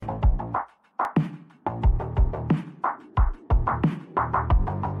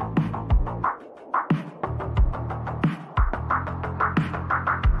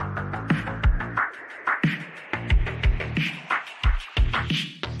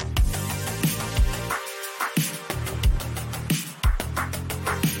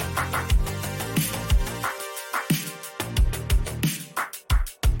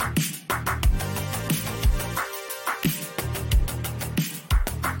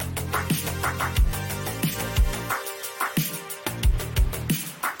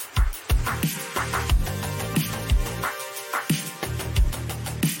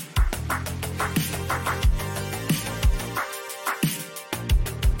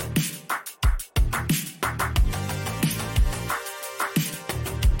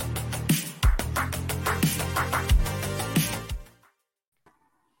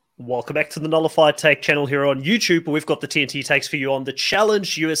Welcome back to the Nullified Take channel here on YouTube. We've got the TNT takes for you on the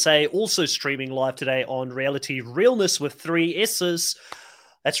Challenge USA, also streaming live today on Reality Realness with 3 S's.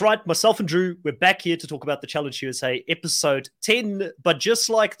 That's right, myself and Drew, we're back here to talk about the Challenge USA episode 10. But just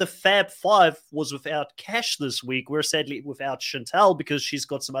like the Fab Five was without Cash this week, we're sadly without Chantel because she's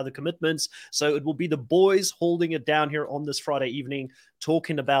got some other commitments. So it will be the boys holding it down here on this Friday evening,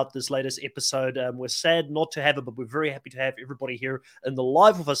 talking about this latest episode. We're sad not to have it, but we're very happy to have everybody here in the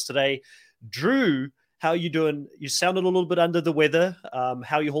live with us today. Drew, how are you doing? You sounded a little bit under the weather.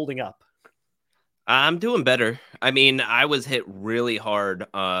 How are you holding up? I'm doing better. I mean, I was hit really hard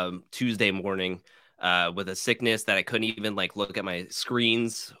Tuesday morning with a sickness that I couldn't even look at my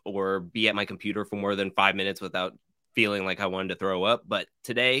screens or be at my computer for more than 5 minutes without feeling like I wanted to throw up. But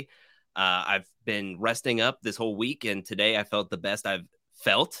today I've been resting up this whole week, and today I felt the best I've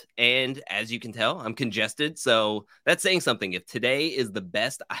felt. And as you can tell, I'm congested. So that's saying something. If today is the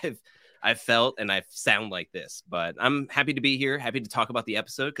best I've felt and I sound like this, but I'm happy to be here, happy to talk about the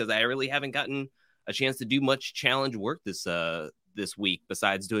episode because I really haven't gotten a chance to do much challenge work this week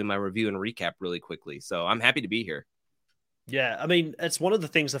besides doing my review and recap really quickly. So I'm happy to be here. Yeah, I mean, it's one of the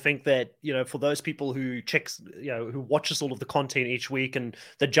things I think that, for those people who who watches all of the content each week and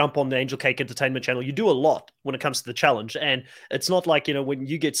that jump on the Angel Cake Entertainment channel, you do a lot when it comes to the challenge. And it's not like, when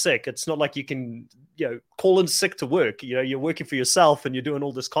you get sick, it's not like you can, call in sick to work. You're working for yourself and you're doing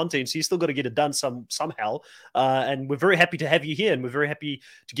all this content. So you still got to get it done somehow. And we're very happy to have you here and we're very happy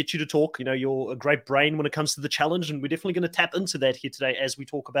to get you to talk. You're a great brain when it comes to the challenge. And we're definitely going to tap into that here today as we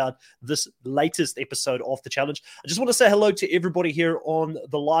talk about this latest episode of the challenge. I just want to say hello to everybody here on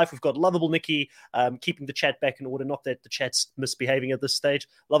the live. We've got Lovable Nikki keeping the chat back in order. Not that the chat's misbehaving at this stage.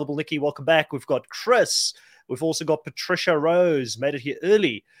 Lovable Nikki, welcome back. We've got Chris. We've also got Patricia Rose, made it here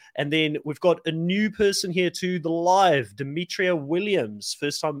early. And then we've got a new person here to the live, Demetria Williams,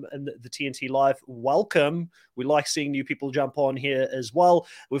 first time in the TNT live. Welcome. We like seeing new people jump on here as well.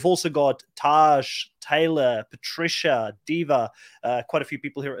 We've also got Taj, Taylor, Patricia, Diva, quite a few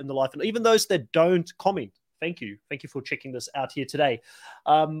people here in the live. And even those that don't comment, thank you. Thank you for checking this out here today.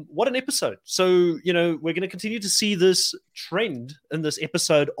 What an episode. So, we're going to continue to see this trend in this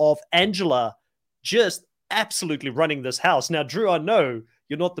episode of Angela just absolutely running this house. Now, Drew, I know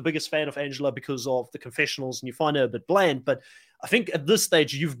you're not the biggest fan of Angela because of the confessionals and you find her a bit bland, but I think at this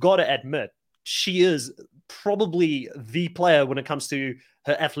stage, you've got to admit she is probably the player when it comes to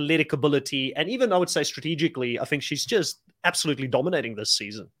her athletic ability. And even I would say strategically, I think she's just absolutely dominating this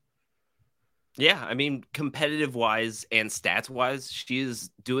season. Yeah, I mean, competitive-wise and stats-wise, she is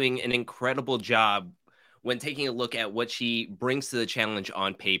doing an incredible job when taking a look at what she brings to the challenge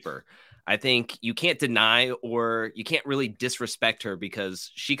on paper. I think you can't deny or you can't really disrespect her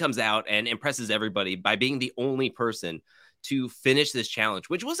because she comes out and impresses everybody by being the only person to finish this challenge,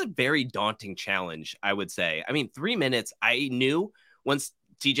 which was a very daunting challenge, I would say. I mean, 3 minutes, I knew once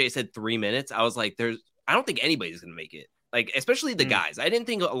TJ said 3 minutes, I was like, I don't think anybody's going to make it. Especially the guys. I didn't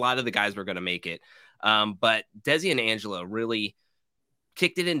think a lot of the guys were going to make it. But Desi and Angela really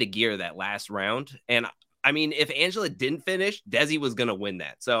kicked it into gear that last round. And I mean, if Angela didn't finish, Desi was going to win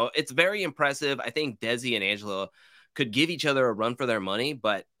that. So it's very impressive. I think Desi and Angela could give each other a run for their money,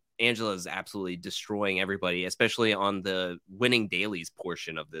 but Angela is absolutely destroying everybody, especially on the winning dailies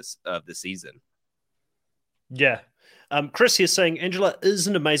portion of the season. Yeah. Chris here saying Angela is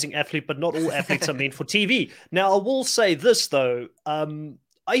an amazing athlete, but not all athletes are meant for TV. Now, I will say this, though.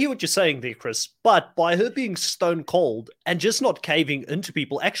 I hear what you're saying there, Chris, but by her being stone cold and just not caving into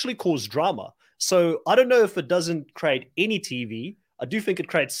people actually caused drama. So I don't know if it doesn't create any TV. I do think it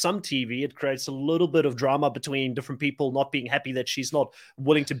creates some TV. It creates a little bit of drama between different people not being happy that she's not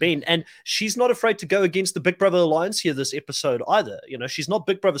willing to bend. And she's not afraid to go against the Big Brother Alliance here this episode either. She's not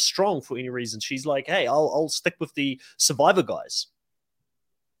Big Brother strong for any reason. She's like, hey, I'll stick with the Survivor guys.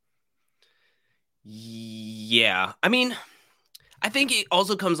 Yeah. I mean, I think it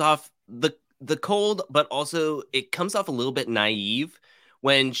also comes off the cold, but also it comes off a little bit naive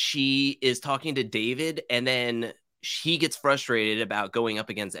when she is talking to David and then he gets frustrated about going up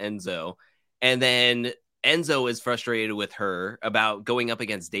against Enzo. And then Enzo is frustrated with her about going up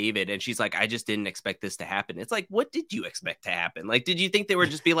against David. And she's like, I just didn't expect this to happen. It's like, what did you expect to happen? Did you think they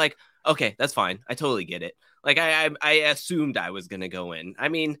would just be like, okay, that's fine. I totally get it. I assumed I was going to go in. I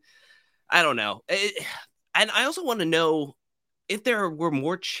mean, I don't know. And I also want to know if there were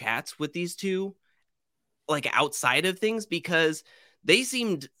more chats with these two, outside of things, because they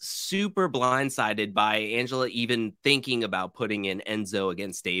seemed super blindsided by Angela even thinking about putting in Enzo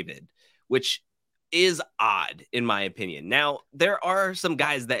against David, which is odd in my opinion. Now, there are some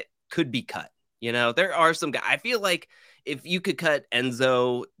guys that could be cut. There are some guys. I feel like if you could cut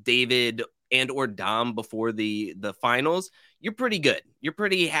Enzo, David, and or Dom before the finals, you're pretty good. You're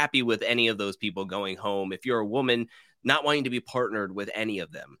pretty happy with any of those people going home if you're a woman not wanting to be partnered with any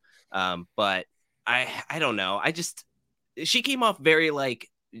of them. But I don't know. She came off very like,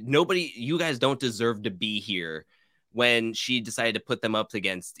 nobody, you guys don't deserve to be here when she decided to put them up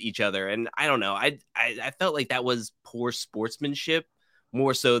against each other. And I don't know. I felt like that was poor sportsmanship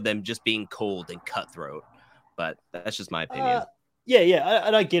more so than just being cold and cutthroat. But that's just my opinion. Yeah,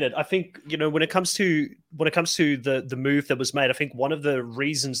 and I get it. I think, when it comes to the move that was made, I think one of the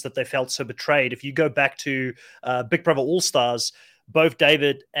reasons that they felt so betrayed, if you go back to Big Brother All Stars, both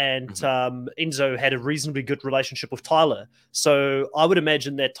David and Enzo had a reasonably good relationship with Tyler. So I would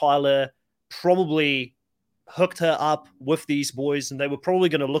imagine that Tyler probably hooked her up with these boys, and they were probably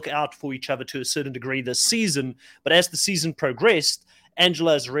going to look out for each other to a certain degree this season. But as the season progressed,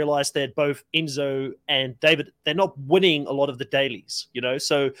 Angela has realized that both Enzo and David, they're not winning a lot of the dailies,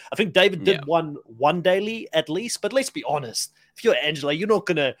 So I think David did one daily at least, but let's be honest. If you're Angela, you're not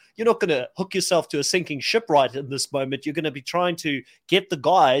gonna hook yourself to a sinking shipwright in this moment. You're gonna be trying to get the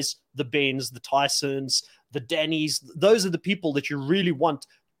guys, the Bens, the Tysons, the Dannys. Those are the people that you really want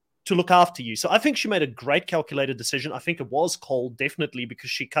to look after you. So I think she made a great calculated decision. I think it was cold, definitely, because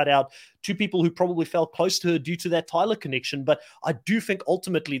she cut out two people who probably felt close to her due to that Tyler connection. But I do think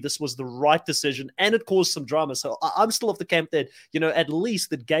ultimately this was the right decision, and it caused some drama. So I'm still of the camp that, at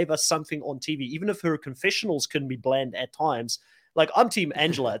least it gave us something on TV, even if her confessionals can be bland at times. Like, I'm team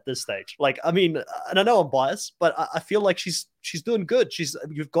Angela at this stage. Like, I mean, and I know I'm biased, but I feel like she's doing good.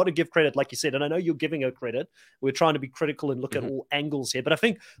 You've got to give credit, like you said, and I know you're giving her credit. We're trying to be critical and look at all angles here, but I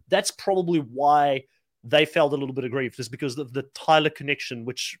think that's probably why they felt a little bit aggrieved, is because of the Tyler connection,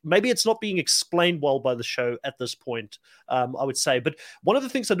 which maybe it's not being explained well by the show at this point, I would say. But one of the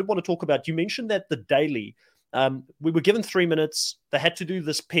things I did want to talk about, you mentioned that the daily, we were given 3 minutes. They had to do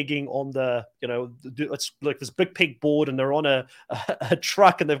this pegging on it's like this big peg board, and they're on a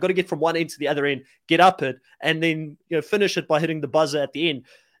truck, and they've got to get from one end to the other end, get up it, and then finish it by hitting the buzzer at the end.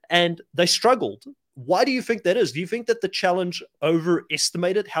 And they struggled. Why do you think that is? Do you think that the challenge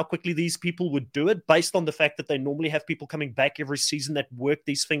overestimated how quickly these people would do it, based on the fact that they normally have people coming back every season that work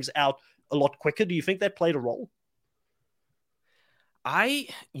these things out a lot quicker? Do you think that played a role?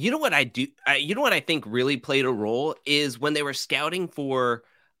 You know what I think really played a role is when they were scouting for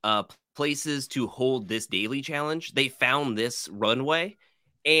places to hold this daily challenge, they found this runway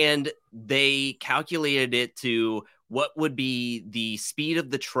and they calculated it to what would be the speed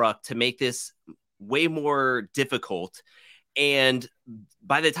of the truck to make this way more difficult. And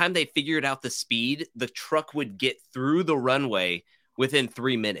by the time they figured out the speed, the truck would get through the runway within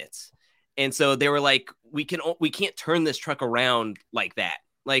 3 minutes. And so they were like, we can't turn this truck around like that.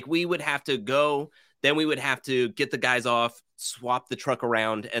 Like, we would have to go, then we would have to get the guys off, swap the truck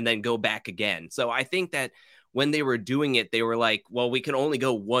around, and then go back again. So I think that when they were doing it, they were like, well, we can only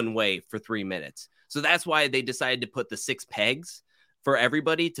go one way for 3 minutes. So that's why they decided to put the 6 pegs for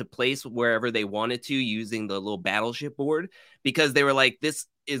everybody to place wherever they wanted to using the little battleship board, because they were like, this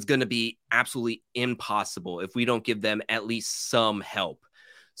is going to be absolutely impossible if we don't give them at least some help.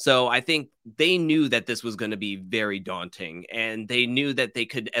 So I think they knew that this was going to be very daunting, and they knew that they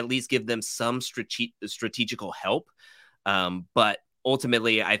could at least give them some strategical help. But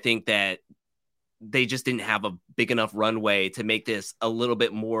ultimately, I think that they just didn't have a big enough runway to make this a little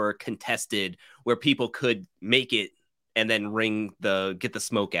bit more contested, where people could make it and then get the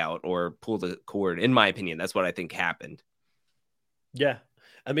smoke out or pull the cord. In my opinion, that's what I think happened. Yeah.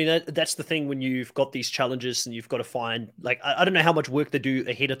 I mean, that's the thing when you've got these challenges and you've got to find, like, I don't know how much work they do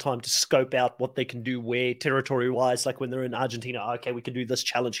ahead of time to scope out what they can do where territory-wise, like when they're in Argentina, okay, we can do this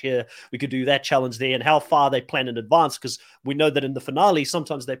challenge here, we could do that challenge there, and how far they plan in advance, because we know that in the finale,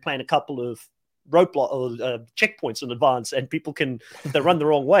 sometimes they plan a couple of roadblock or checkpoints in advance, and people can, if they run the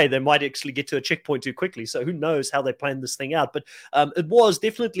wrong way, they might actually get to a checkpoint too quickly. So who knows how they planned this thing out. But it was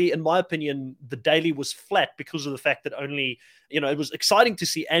definitely, in my opinion, the daily was flat because of the fact that only, it was exciting to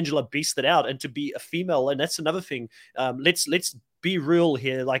see Angela beast it out and to be a female. And that's another thing. Let's be real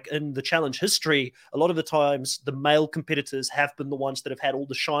here. Like, in the challenge history, a lot of the times the male competitors have been the ones that have had all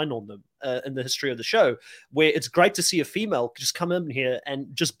the shine on them in the history of the show, where it's great to see a female just come in here and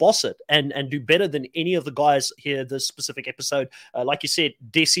just boss it and do better than any of the guys here this specific episode. Like you said,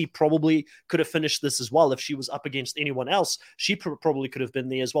 Desi probably could have finished this as well. If she was up against anyone else, she probably could have been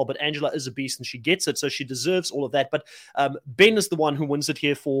there as well. But Angela is a beast and she gets it, so she deserves all of that. But Ben is the one who wins it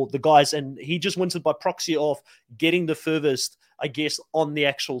here for the guys, and he just wins it by proxy of getting the furthest I guess, on the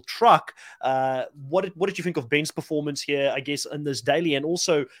actual truck. What did you think of Ben's performance here, I guess, in this daily, and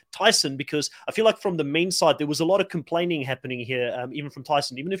also Tyson? Because I feel like from the main side, there was a lot of complaining happening here, even from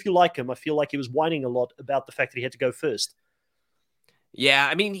Tyson. Even if you like him, I feel like he was whining a lot about the fact that he had to go first. Yeah,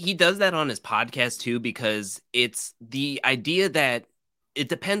 I mean, he does that on his podcast too, because it's the idea that it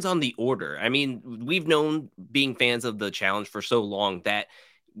depends on the order. I mean, we've known, being fans of the challenge for so long, that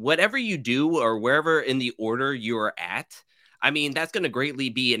whatever you do or wherever in the order you're at, I mean, that's going to greatly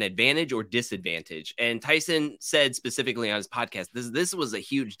be an advantage or disadvantage. And Tyson said specifically on his podcast, this was a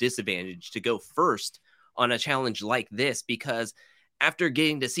huge disadvantage to go first on a challenge like this, because after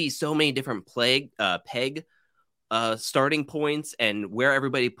getting to see so many different peg starting points and where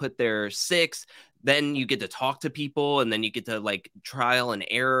everybody put their six, then you get to talk to people, and then you get to like trial and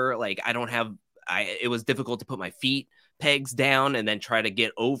error. Like it was difficult to put my feet pegs down and then try to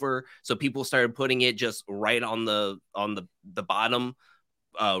get over. So people started putting it just right on the bottom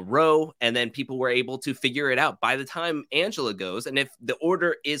row, and then people were able to figure it out by the time Angela goes. And if the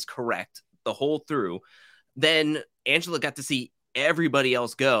order is correct the whole through, then Angela got to see everybody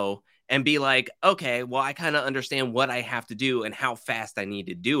else go and be like, okay, well, I kind of understand what I have to do and how fast I need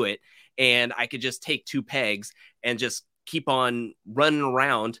to do it. And I could just take 2 pegs and just keep on running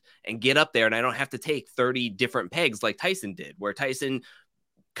around and get up there. And I don't have to take 30 different pegs like Tyson did, where Tyson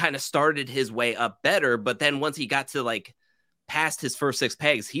kind of started his way up better. But then once he got to like past his first 6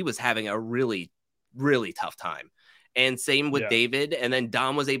 pegs, he was having a really, really tough time. And same with David. And then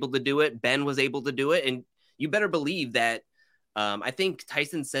Dom was able to do it. Ben was able to do it. And you better believe that I think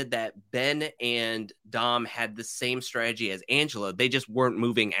Tyson said that Ben and Dom had the same strategy as Angela. They just weren't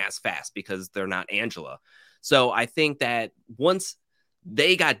moving as fast because they're not Angela. So I think that once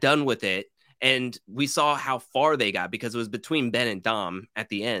they got done with it, and we saw how far they got because it was between Ben and Dom at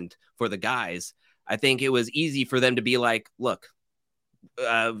the end for the guys, I think it was easy for them to be like, look,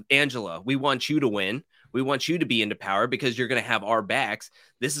 Angela, we want you to win. We want you to be into power because you're going to have our backs.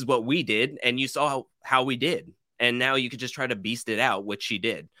 This is what we did. And you saw how we did. And now you could just try to beast it out, which she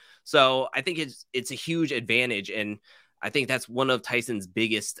did. So I think it's a huge advantage. And I think that's one of Tyson's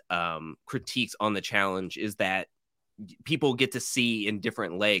biggest critiques on the challenge, is that people get to see in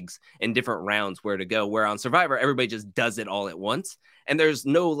different legs and different rounds where to go, where on Survivor, everybody just does it all at once. And there's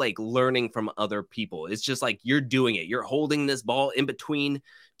no like learning from other people. It's just like, you're doing it. You're holding this ball in between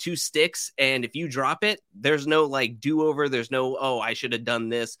 2 sticks. And if you drop it, there's no like do over. There's no, oh, I should have done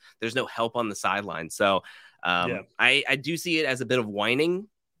this. There's no help on the sideline. So I do see it as a bit of whining,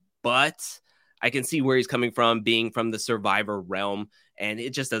 but I can see where he's coming from, being from the Survivor realm. And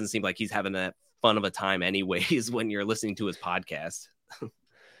it just doesn't seem like he's having that fun of a time anyways when you're listening to his podcast.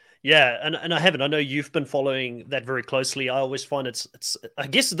 Yeah, and I haven't. I know you've been following that very closely. I always find it's I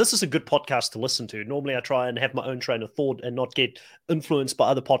guess this is a good podcast to listen to. Normally I try and have my own train of thought and not get influenced by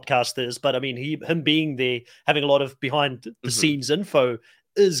other podcasters. But I mean, him being there, having a lot of behind the scenes info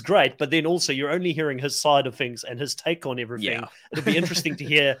is great, but then also you're only hearing his side of things and his take on everything. Yeah. It'd be interesting to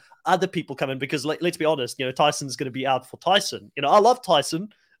hear other people come in, because let's be honest, Tyson's going to be out for Tyson. I love Tyson,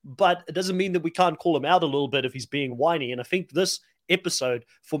 but it doesn't mean that we can't call him out a little bit if he's being whiny. And I think this episode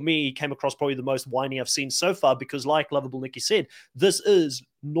for me came across probably the most whiny I've seen so far, because like Lovable Nikki said, this is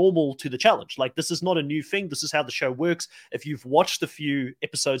normal to the challenge. Like, this is not a new thing. This is how the show works. If you've watched a few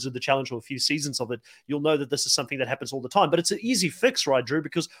episodes of the challenge or a few seasons of it, you'll know that this is something that happens all the time. But it's an easy fix, right, Drew?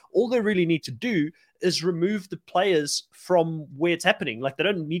 Because all they really need to do is remove the players from where it's happening. Like, they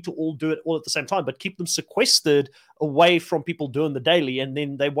don't need to all do it all at the same time, but keep them sequestered away from people doing the daily, and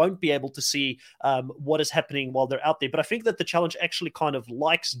then they won't be able to see what is happening while they're out there. But I think that the challenge actually kind of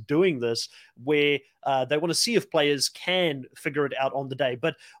likes doing this, where they want to see if players can figure it out on the day.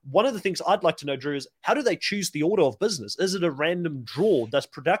 But one of the things I'd like to know, Drew, is how do they choose the order of business? Is it a random draw? Does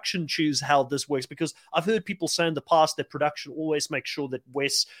production choose how this works? Because I've heard people say in the past that production always makes sure that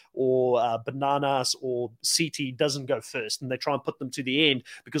Wes or Bananas or CT doesn't go first, and they try and put them to the end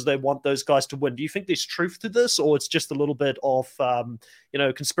because they want those guys to win. Do you think there's truth to this, or it's just a little bit of,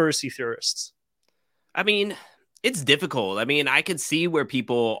 conspiracy theorists? I mean, it's difficult. I mean, I could see where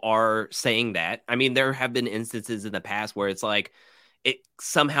people are saying that. I mean, there have been instances in the past where it's like it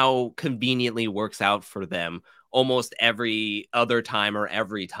somehow conveniently works out for them almost every other time or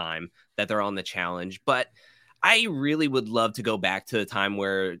every time that they're on the challenge. But I really would love to go back to the time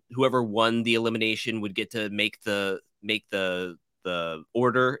where whoever won the elimination would get to make the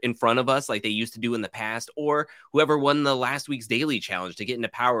order in front of us like they used to do in the past, or whoever won the last week's daily challenge to get into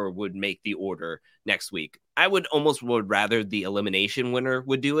power would make the order next week. I would rather the elimination winner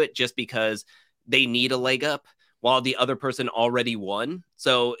would do it, just because they need a leg up while the other person already won.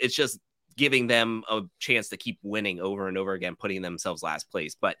 So it's just giving them a chance to keep winning over and over again, putting themselves last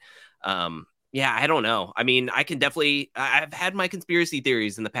place. But yeah, I don't know. I mean, I've had my conspiracy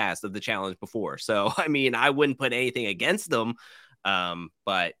theories in the past of the challenge before. So, I mean, I wouldn't put anything against them.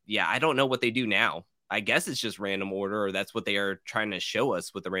 But yeah, I don't know what they do now. I guess it's just random order, or that's what they are trying to show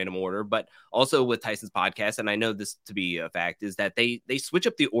us with the random order. But also with Tyson's podcast, and I know this to be a fact, is that they switch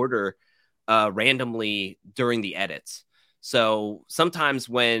up the order randomly during the edits. So sometimes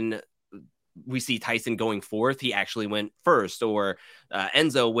when we see Tyson going fourth, he actually went first, or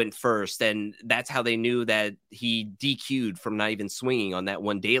Enzo went first, and that's how they knew that he DQ'd from not even swinging on that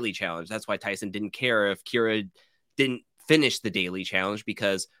one daily challenge. That's why Tyson didn't care if Kira didn't finish the daily challenge,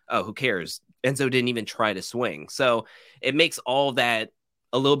 because who cares? Enzo didn't even try to swing. So it makes all that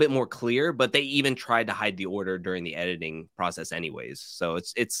a little bit more clear, but they even tried to hide the order during the editing process anyways. So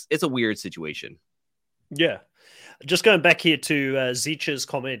it's a weird situation. Yeah. Just going back here to Zeech's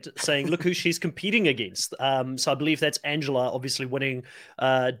comment saying, look who she's competing against. So I believe that's Angela obviously winning.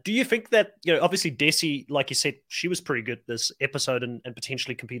 Do you think that, obviously Desi, like you said, she was pretty good this episode and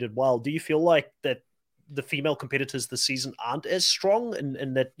potentially competed well. Do you feel like that the female competitors this season aren't as strong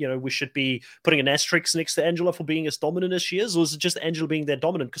and that, we should be putting an asterisk next to Angela for being as dominant as she is? Or is it just Angela being that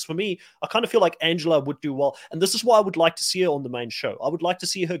dominant? Because for me, I kind of feel like Angela would do well. And this is why I would like to see her on the main show. I would like to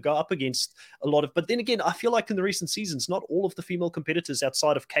see her go up against a lot of, but then again, I feel like in the recent seasons, not all of the female competitors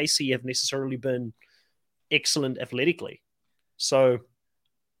outside of Casey have necessarily been excellent athletically. So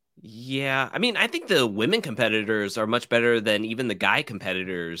yeah, I mean, I think the women competitors are much better than even the guy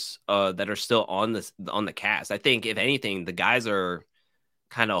competitors that are still on the cast. I think if anything, the guys are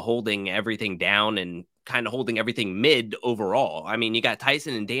kind of holding everything down and kind of holding everything mid overall. I mean, you got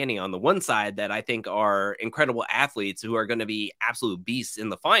Tyson and Danny on the one side that I think are incredible athletes who are going to be absolute beasts in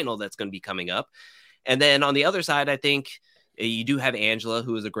the final that's going to be coming up. And then on the other side, I think you do have Angela,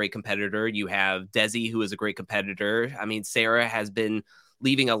 who is a great competitor. You have Desi, who is a great competitor. I mean, Sarah has been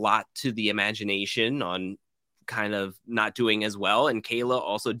leaving a lot to the imagination on kind of not doing as well. And Kayla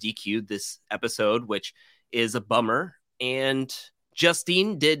also DQ'd this episode, which is a bummer. And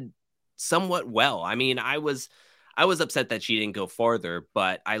Justine did somewhat well. I mean, I was upset that she didn't go farther,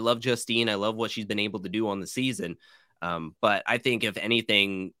 but I love Justine. I love what she's been able to do on the season. But I think if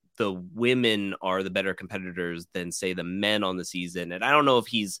anything, the women are the better competitors than, say, the men on the season. And I don't know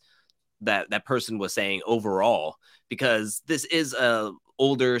if that person was saying overall, because this is a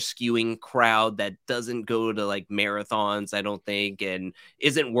older skewing crowd that doesn't go to like marathons, I don't think, and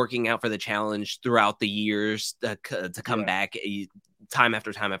isn't working out for the challenge throughout the years to come back time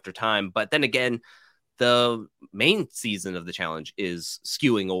after time after time. But then again, the main season of the challenge is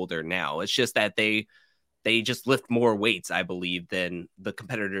skewing older now. It's just that they just lift more weights, I believe, than the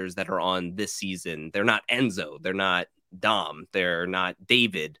competitors that are on this season. They're not Enzo, they're not Dom, they're not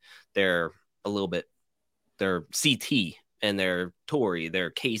David, they're CT, and they're Tori, they're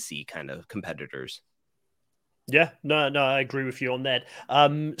Casey kind of competitors. Yeah, no, I agree with you on that.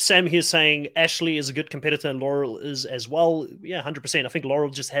 Sam here saying Ashley is a good competitor and Laurel is as well. Yeah, 100%. I think Laurel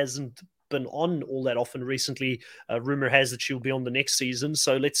just hasn't been on all that often recently. Rumor has that she'll be on the next season,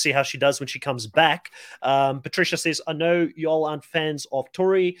 so let's see how she does when she comes back. Patricia says, I know y'all aren't fans of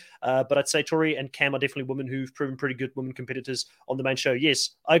Tori, but I'd say Tori and Cam are definitely women who've proven pretty good women competitors on the main show. Yes,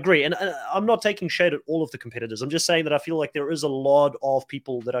 I agree, and I'm not taking shade at all of the competitors. I'm just saying that I feel like there is a lot of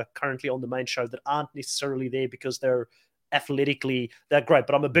people that are currently on the main show that aren't necessarily there because they're athletically they're great.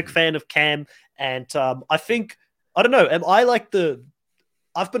 But I'm a big fan of Cam, and I think, I don't know, am I like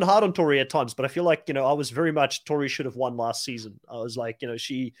I've been hard on Tori at times, but I feel like, I was very much Tori should have won last season. I was like,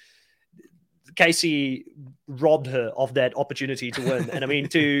 Casey robbed her of that opportunity to win. And I mean,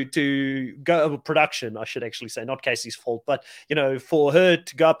 to go over production, I should actually say, not Casey's fault, but, for her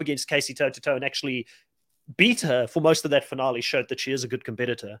to go up against Casey toe to toe and actually beat her for most of that finale showed that she is a good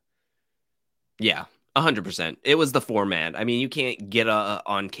competitor. Yeah, 100%. It was the format. I mean, you can't get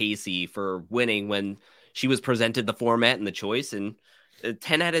on Casey for winning when she was presented the format and the choice, and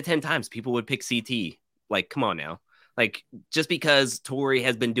 10 out of 10 times people would pick CT. Like, come on now. Like, just because Tori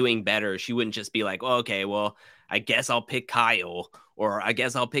has been doing better, she wouldn't just be like, oh, okay, well, I guess I'll pick Kyle, or I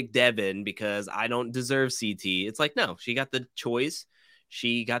guess I'll pick Devin because I don't deserve CT. It's like, no, she got the choice.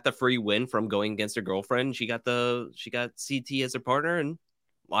 She got the free win from going against her girlfriend. She got CT as her partner and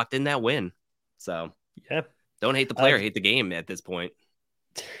locked in that win. So yeah, don't hate the player, hate the game at this point.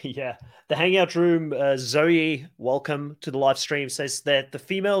 Yeah, the Hangout Room, Zoe, welcome to the live stream, says that the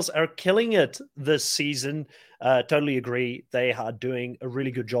females are killing it this season. Totally agree. They are doing a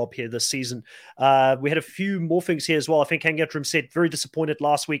really good job here this season. We had a few more things here as well. I think Hangout Room said very disappointed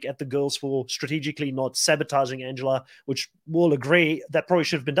last week at the girls for strategically not sabotaging Angela, which we'll agree that probably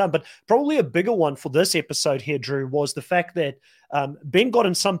should have been done. But probably a bigger one for this episode here, Drew, was the fact that Ben got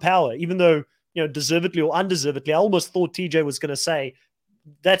in some power, even though, deservedly or undeservedly. I almost thought TJ was going to say,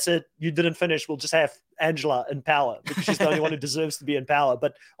 that's it, you didn't finish, we'll just have Angela in power because she's the only one who deserves to be in power.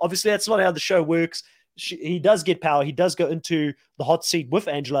 But obviously that's not how the show works. He does get power. He does go into the hot seat with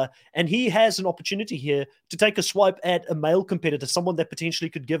Angela, and he has an opportunity here to take a swipe at a male competitor, someone that potentially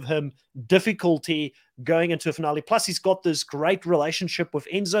could give him difficulty going into a finale. Plus, he's got this great relationship with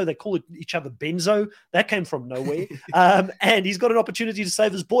Enzo. They call each other Benzo. That came from nowhere. And he's got an opportunity to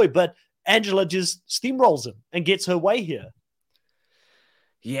save his boy, but Angela just steamrolls him and gets her way here.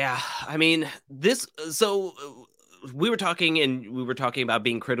 Yeah, I mean, we were talking about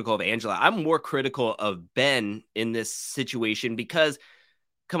being critical of Angela. I'm more critical of Ben in this situation because,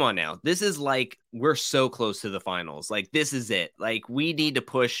 come on now, this is like, we're so close to the finals. Like, this is it. Like, we need to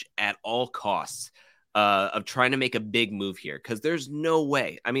push at all costs of trying to make a big move here, because there's no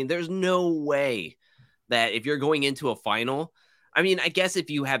way. I mean, there's no way that if you're going into a final, I mean, I guess if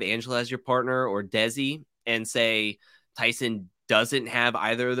you have Angela as your partner or Desi and say Tyson doesn't have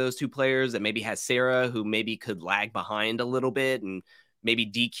either of those two players, and maybe has Sarah, who maybe could lag behind a little bit and maybe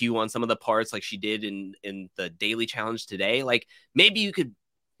DQ on some of the parts like she did in the daily challenge today. Like, maybe you could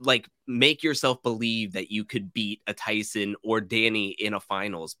like make yourself believe that you could beat a Tyson or Danny in a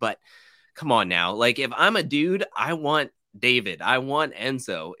finals. But come on now, like, if I'm a dude, I want David, I want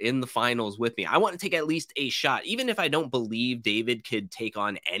Enzo in the finals with me. I want to take at least a shot, even if I don't believe David could take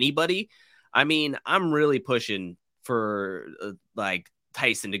on anybody. I mean, I'm really pushing for like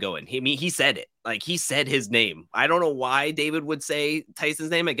Tyson to go in. He said it. Like, he said his name. I don't know why David would say Tyson's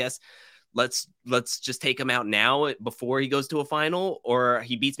name. I guess let's just take him out now before he goes to a final, or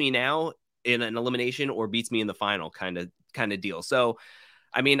he beats me now in an elimination or beats me in the final kind of deal. So,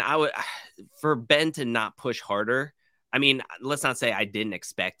 I mean, I would, for Ben to not push harder. I mean, let's not say I didn't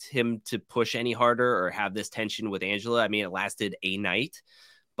expect him to push any harder or have this tension with Angela. I mean, it lasted a night,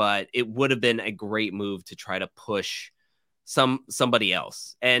 but it would have been a great move to try to push somebody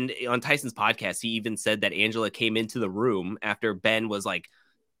else. And on Tyson's podcast, he even said that Angela came into the room after Ben was like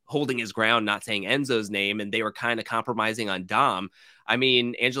holding his ground, not saying Enzo's name, and they were kind of compromising on Dom. I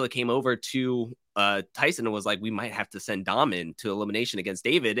mean, Angela came over to Tyson and was like, we might have to send Dom in to elimination against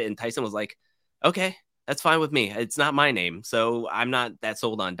David. And Tyson was like, okay, that's fine with me. It's not my name, so I'm not that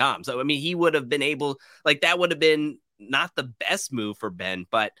sold on Dom. So, I mean, he would have been able, like, that would have been not the best move for Ben,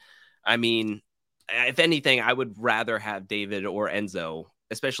 but I mean, if anything, I would rather have David or Enzo,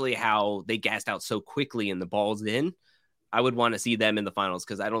 especially how they gassed out so quickly and the ball's in. I would want to see them in the finals,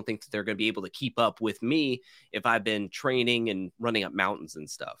 because I don't think that they're going to be able to keep up with me if I've been training and running up mountains and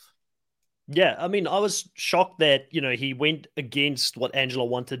stuff. Yeah, I mean, I was shocked that, he went against what Angela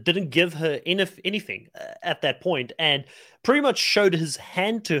wanted, didn't give her anything at that point, and pretty much showed his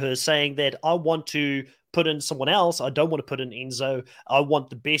hand to her saying that I want to put in someone else. I don't want to put in Enzo. I want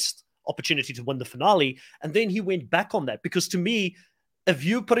the best opportunity to win the finale. And then he went back on that, because to me, if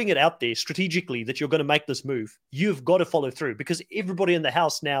you're putting it out there strategically that you're going to make this move, you've got to follow through, because everybody in the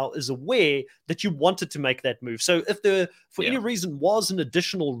house now is aware that you wanted to make that move. So if there, for any reason, was an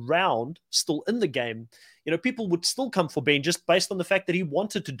additional round still in the game, people would still come for Ben just based on the fact that he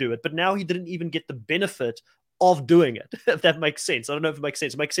wanted to do it. But now he didn't even get the benefit of doing it, if that makes sense. I don't know if it makes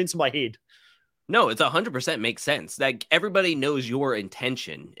sense. It makes sense in my head. No, it's 100% makes sense. Like, everybody knows your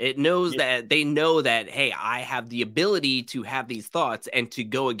intention. It knows that they know that, hey, I have the ability to have these thoughts and to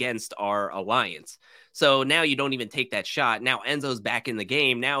go against our alliance. So now you don't even take that shot. Now Enzo's back in the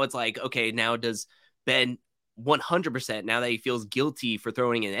game. Now it's like, okay, now does Ben 100%, now that he feels guilty for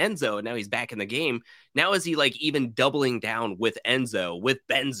throwing in Enzo, and now he's back in the game. Now is he like even doubling down with Enzo, with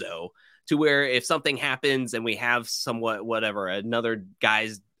Benzo, to where if something happens and we have somewhat whatever, another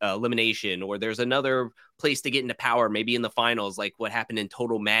guy's elimination, or there's another place to get into power, maybe in the finals, like what happened in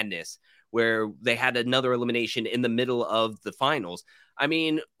Total Madness, where they had another elimination in the middle of the finals. I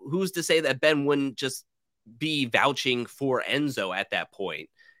mean, who's to say that Ben wouldn't just be vouching for Enzo at that point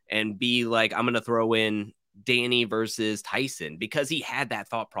and be like, I'm going to throw in Danny versus Tyson, because he had that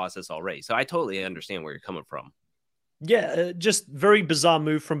thought process already. So I totally understand where you're coming from. Yeah, just very bizarre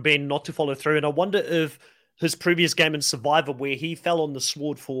move from Ben not to follow through. And I wonder if his previous game in Survivor, where he fell on the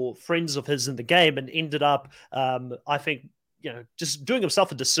sword for friends of his in the game and ended up, I think, just doing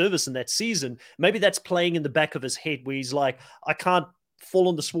himself a disservice in that season. Maybe that's playing in the back of his head, where he's like, I can't fall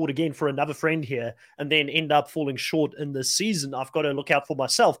on the sword again for another friend here and then end up falling short in this season, I've got to look out for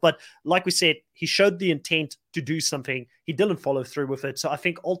myself. But like we said, he showed the intent to do something. He didn't follow through with it. So I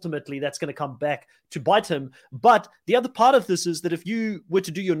think ultimately that's going to come back to bite him. But the other part of this is that if you were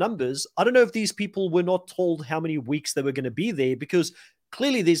to do your numbers, I don't know if these people were not told how many weeks they were going to be there, because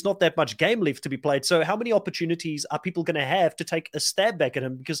clearly there's not that much game left to be played. So how many opportunities are people going to have to take a stab back at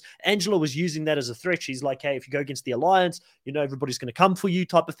him? Because Angela was using that as a threat. She's like, hey, if you go against the Alliance, everybody's going to come for you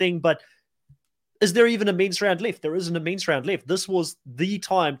type of thing. But is there even a men's round left? There isn't a men's round left. This was the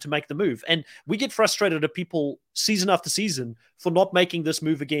time to make the move. And we get frustrated at people season after season for not making this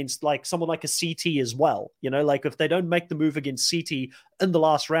move against like someone like a CT as well. Like if they don't make the move against CT in the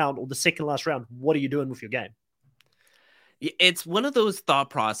last round or the second last round, what are you doing with your game? It's one of those thought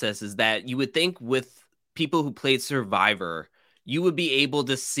processes that you would think with people who played Survivor, you would be able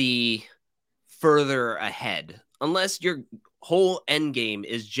to see further ahead, unless your whole end game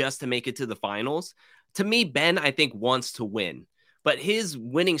is just to make it to the finals. To me, Ben, I think, wants to win, but his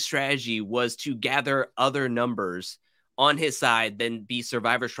winning strategy was to gather other numbers on his side than be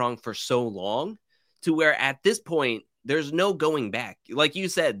Survivor strong for so long, to where at this point, there's no going back. Like you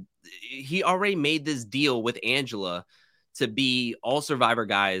said, he already made this deal with Angela to be all Survivor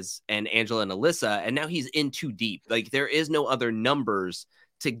guys and Angela and Alyssa, and now he's in too deep. Like there is no other numbers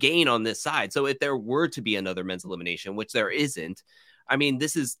to gain on this side. So if there were to be another men's elimination, which there isn't, I mean,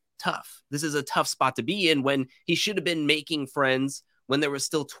 this is tough. This is a tough spot to be in when he should have been making friends when there was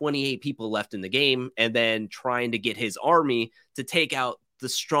still 28 people left in the game, and then trying to get his army to take out the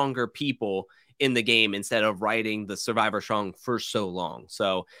stronger people in the game instead of riding the Survivor strong for so long.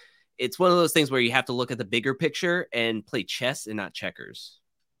 So it's one of those things where you have to look at the bigger picture and play chess and not checkers.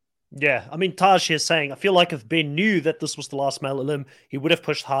 Yeah, I mean, Taj here saying, I feel like if Ben knew that this was the last male elim, he would have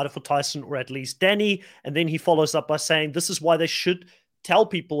pushed harder for Tyson or at least Danny. And then he follows up by saying, this is why they should tell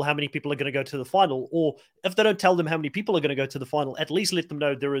people how many people are going to go to the final. Or if they don't tell them how many people are going to go to the final, at least let them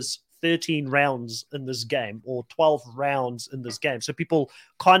know there is 13 rounds in this game or 12 rounds in this game. So people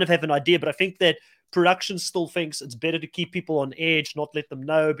kind of have an idea. But I think that production still thinks it's better to keep people on edge, not let them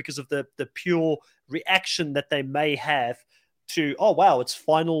know, because of the pure reaction that they may have to, oh, wow, it's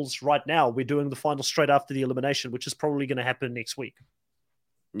finals right now. We're doing the finals straight after the elimination, which is probably going to happen next week.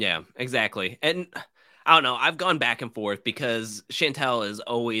 Yeah, exactly. And I don't know, I've gone back and forth because Chantel is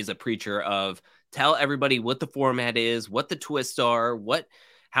always a preacher of tell everybody what the format is, what the twists are,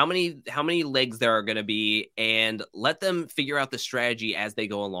 how many legs there are going to be, and let them figure out the strategy as they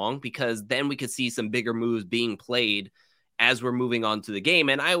go along, because then we could see some bigger moves being played as we're moving on to the game.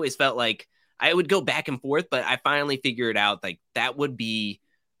 And I always felt like I would go back and forth, but I finally figured out like that would be,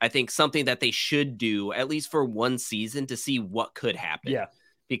 I think, something that they should do at least for one season to see what could happen. Yeah.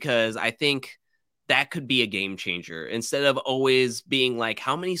 Because I think that could be a game changer instead of always being like,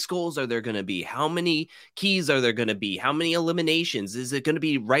 how many skulls are there going to be? How many keys are there going to be? How many eliminations? Is it going to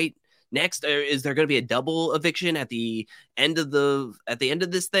be right next? Or is there going to be a double eviction at the end of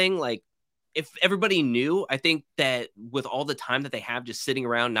this thing? Like, if everybody knew, I think that with all the time that they have just sitting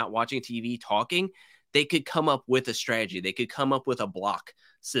around, not watching TV, talking, they could come up with a strategy. They could come up with a block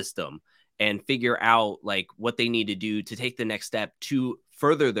system and figure out like what they need to do to take the next step to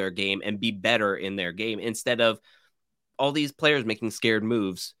further their game and be better in their game, instead of all these players making scared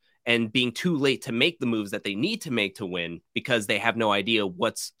moves and being too late to make the moves that they need to make to win because they have no idea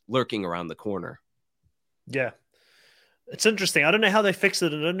what's lurking around the corner. Yeah. It's interesting. I don't know how they fix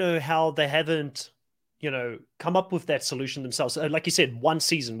it. I don't know how they haven't, come up with that solution themselves. Like you said, one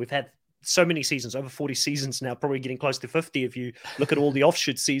season. We've had so many seasons, over 40 seasons now, probably getting close to 50 if you look at all the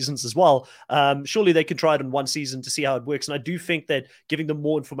offshoot seasons as well. Surely they can try it in one season to see how it works. And I do think that giving them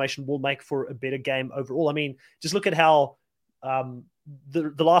more information will make for a better game overall. I mean, just look at how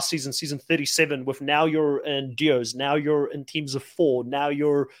the last season, season 37, with now you're in duos, now you're in teams of 4, now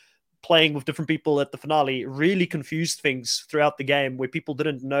you're playing with different people at the finale, really confused things throughout the game where people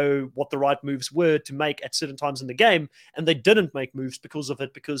didn't know what the right moves were to make at certain times in the game, and they didn't make moves because of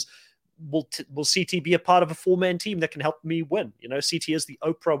it, because will CT be a part of a 4-man team that can help me win? CT is the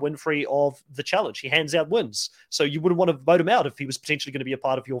Oprah Winfrey of the challenge. He hands out wins. So you wouldn't want to vote him out if he was potentially going to be a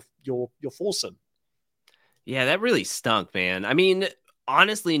part of your foursome. Yeah, that really stunk, man. I mean,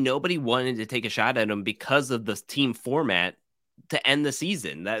 honestly, nobody wanted to take a shot at him because of the team format to end the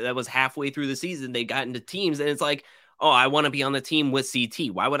season. That was halfway through the season. They got into teams, and it's like, oh, I want to be on the team with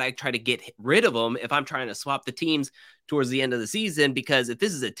CT. Why would I try to get rid of him if I'm trying to swap the teams towards the end of the season? Because if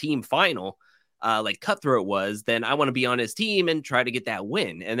this is a team final, like Cutthroat was, then I want to be on his team and try to get that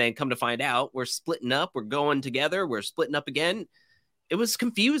win. And then come to find out, we're splitting up. We're going together. We're splitting up again. it was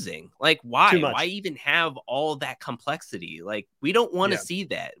confusing. Like, Too why? Why much. even have all that complexity? Like, we don't want to Yeah. see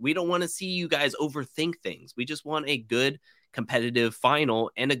that. We don't want to see you guys overthink things. We just want a good competitive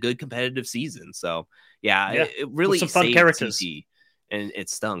final and a good competitive season. So, yeah, Yeah. it With really some fun saved characters. TT, and it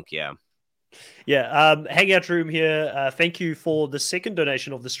stunk. Yeah. Yeah, Hangout Room here. Thank you for the second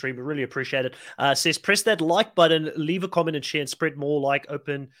donation of the stream. We really appreciate it. Says press that like button, leave a comment and share, and spread more like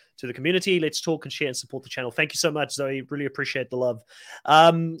open to the community. Let's talk and share and support the channel. Thank you so much, Zoe. Really appreciate the love.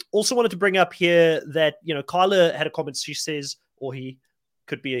 Also wanted to bring up here that Kyla had a comment. She says, or he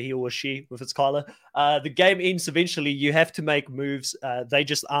could be a he or a she if it's Kyla. The game ends eventually. You have to make moves. They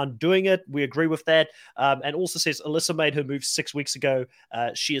just aren't doing it. We agree with that. And also says Alyssa made her move 6 weeks ago.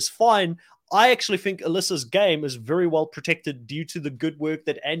 She is fine. I actually think Alyssa's game is very well protected due to the good work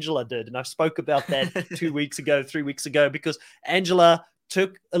that Angela did. And I spoke about that 2 weeks ago, 3 weeks ago, because Angela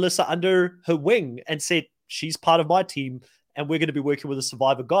took Alyssa under her wing and said, she's part of my team and we're going to be working with the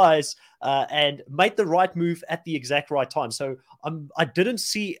Survivor guys, and made the right move at the exact right time. So I didn't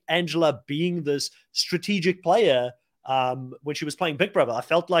see Angela being this strategic player when she was playing Big Brother. I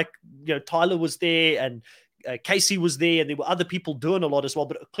felt like Tyler was there and Casey was there, and there were other people doing a lot as well.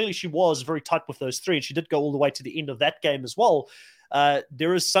 But clearly, she was very tight with those three, and she did go all the way to the end of that game as well.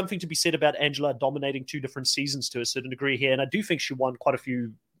 There is something to be said about Angela dominating 2 different seasons to a certain degree here, and I do think she won quite a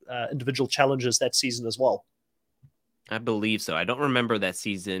few individual challenges that season as well. I believe so. I don't remember that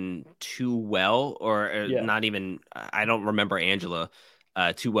season too well, or not even. I don't remember Angela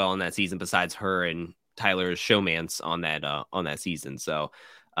too well in that season, besides her and Tyler's showmance on that season. So,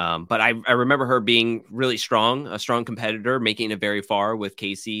 but I remember her being really strong, a strong competitor, making it very far with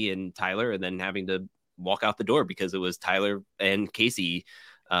Casey and Tyler, and then having to walk out the door because it was Tyler and Casey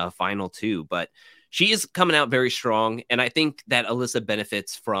final 2. But she is coming out very strong, and I think that Alyssa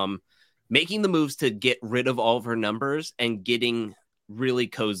benefits from making the moves to get rid of all of her numbers and getting really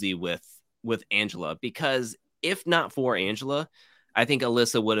cozy with Angela, because if not for Angela, I think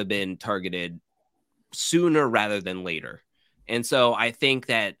Alyssa would have been targeted sooner rather than later. And so I think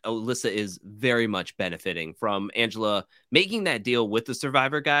that Alyssa is very much benefiting from Angela making that deal with the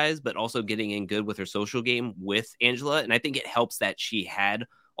Survivor guys, but also getting in good with her social game with Angela. And I think it helps that she had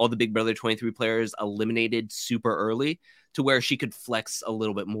all the Big Brother 23 players eliminated super early, to where she could flex a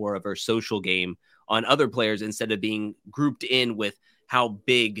little bit more of her social game on other players instead of being grouped in with how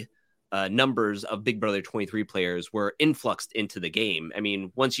big numbers of Big Brother 23 players were influxed into the game. I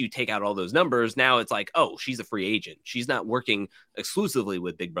mean, once you take out all those numbers, now it's like, oh, she's a free agent. She's not working exclusively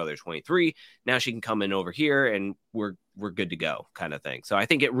with Big Brother 23. Now she can come in over here and we're good to go, kind of thing. So I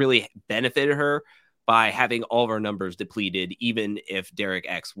think it really benefited her by having all of her numbers depleted, even if Derek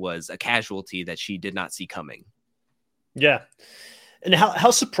X was a casualty that she did not see coming. Yeah. And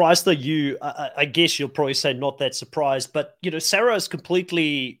how surprised are you? I guess you'll probably say not that surprised, but Sarah is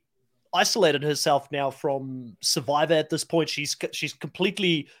completely isolated herself now from Survivor at this point. She's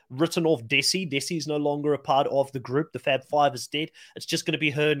completely written off Desi. Desi is no longer a part of the group. The Fab Five is dead. It's just going to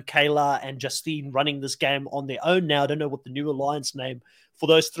be her and Kayla and Justine running this game on their own now. I don't know what the new alliance name for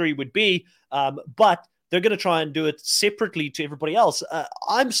those 3 would be, but they're going to try and do it separately to everybody else.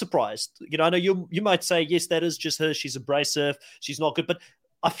 I'm surprised. I know you might say, yes, that is just her. She's abrasive. She's not good. But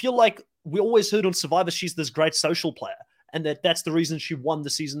I feel like we always heard on Survivor, she's this great social player. And that's the reason she won the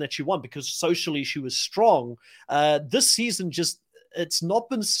season that she won, because socially she was strong. This season it's not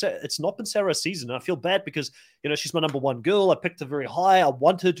been Sarah's season. And I feel bad because she's my number 1 girl. I picked her very high. I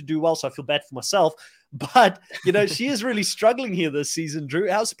want her to do well, so I feel bad for myself. But she is really struggling here this season. Drew,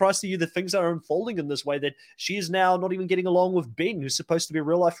 how surprised are you that things are unfolding in this way, that she is now not even getting along with Ben, who's supposed to be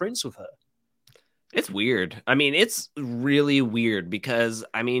real life friends with her? It's weird. I mean, it's really weird because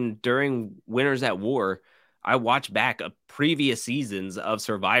during Winners at War, I watched back previous seasons of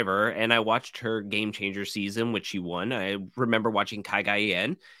Survivor, and I watched her Game Changer season, which she won. I remember watching Kai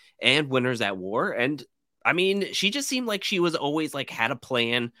Gaien and Winners at War, and she just seemed like she was always had a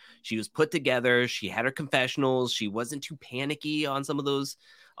plan. She was put together. She had her confessionals. She wasn't too panicky on some of those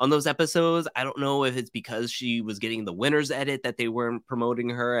episodes. I don't know if it's because she was getting the winners edit that they weren't promoting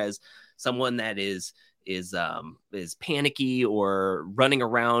her as someone that is panicky or running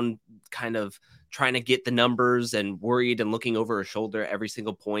around kind of trying to get the numbers and worried and looking over her shoulder every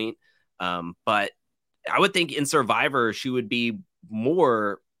single point. But I would think in Survivor, she would be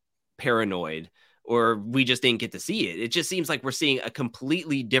more paranoid, or we just didn't get to see it. It just seems like we're seeing a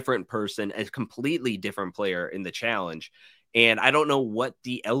completely different person, a completely different player in the challenge. And I don't know what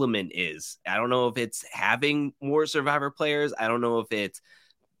the element is. I don't know if it's having more Survivor players. I don't know if it's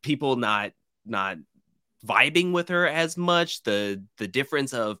people not vibing with her as much. The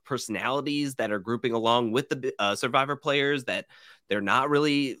difference of personalities that are grouping along with the Survivor players, that they're not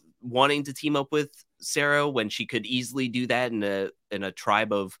really wanting to team up with Sarah when she could easily do that in a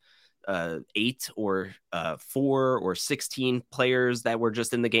tribe of 8 or 4 or 16 players that were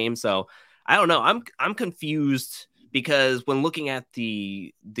just in the game. So I don't know. I'm confused, because when looking at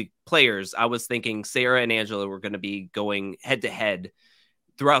the players, I was thinking Sarah and Angela were going to be going head to head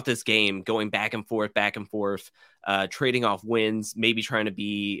throughout this game, going back and forth, trading off wins, maybe trying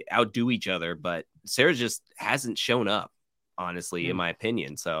to outdo each other. But Sarah just hasn't shown up, honestly, in my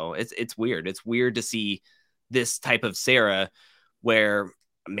opinion. So it's weird. It's weird to see this type of Sarah, where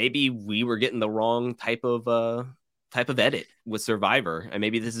maybe we were getting the wrong type of edit with Survivor, and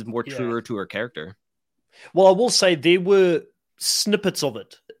maybe this is more truer to her character. Well, I will say there were snippets of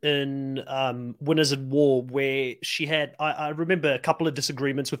it in Winners at War, where she had, I remember a couple of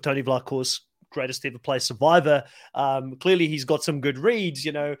disagreements with Tony Vlachos, greatest ever play Survivor. Clearly he's got some good reads,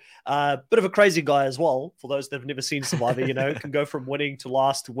 bit of a crazy guy as well. For those that have never seen Survivor, can go from winning to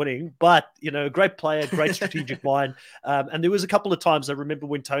last to winning, but great player, great strategic mind. And there was a couple of times I remember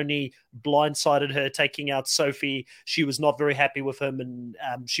when Tony blindsided her, taking out Sophie. She was not very happy with him, and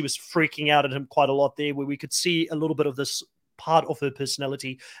she was freaking out at him quite a lot there, where we could see a little bit of this part of her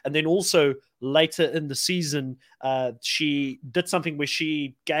personality. And then also later in the season, she did something where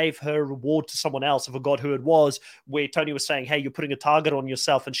she gave her reward to someone else. I forgot who it was, where Tony was saying, hey, you're putting a target on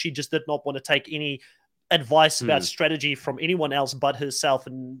yourself, and she just did not want to take any advice about strategy from anyone else but herself.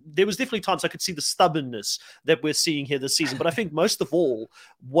 And there was definitely times I could see the stubbornness that we're seeing here this season. But I think most of all,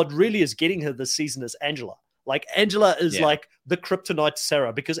 what really is getting her this season is Angela. Like, Angela is like the kryptonite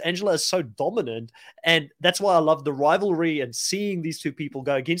Sarah, because Angela is so dominant, and that's why I love the rivalry and seeing these two people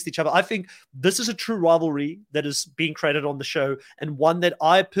go against each other. I think this is a true rivalry that is being created on the show, and one that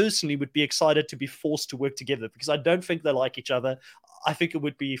I personally would be excited to be forced to work together, because I don't think they like each other. I think it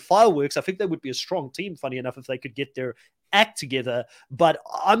would be fireworks. I think they would be a strong team, funny enough, if they could get their act together. But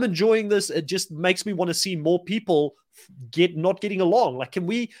I'm enjoying this. It just makes me want to see more people not getting along. Like, can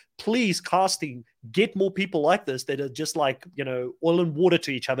we please, casting, get more people like this that are just like, oil and water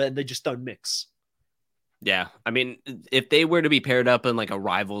to each other, and they just don't mix? Yeah, I mean, if they were to be paired up in like a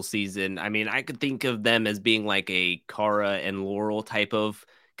rival season, I mean, I could think of them as being like a Cara and Laurel type of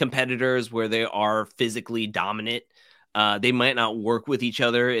competitors, where they are physically dominant. They might not work with each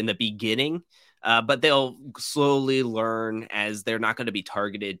other in the beginning, but they'll slowly learn, as they're not going to be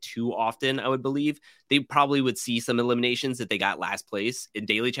targeted too often, I would believe. They probably would see some eliminations if they got last place in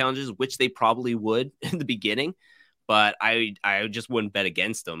daily challenges, which they probably would in the beginning. But I just wouldn't bet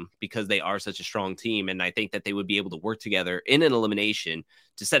against them, because they are such a strong team. And I think that they would be able to work together in an elimination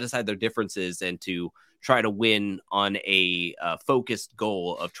to set aside their differences and to try to win on a focused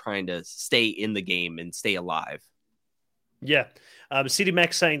goal of trying to stay in the game and stay alive. Yeah. CD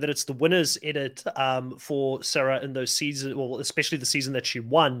Max saying that it's the winners edit for Sarah in those seasons, well, especially the season that she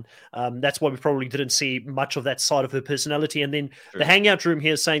won. That's why we probably didn't see much of that side of her personality. And then the hangout room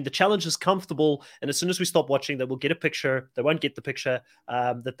here saying the challenge is comfortable, and as soon as we stop watching, they will get a picture. They won't get the picture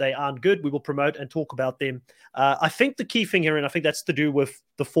that they aren't good. We will promote and talk about them. I think the key thing here, and I think that's to do with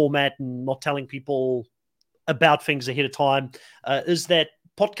the format and not telling people about things ahead of time, is that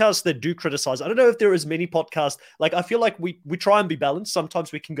podcasts that do criticize, I don't know if there are as many podcasts, like, I feel like we try and be balanced.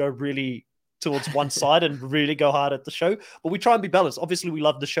 Sometimes we can go really towards one side and really go hard at the show, but we try and be balanced. Obviously, we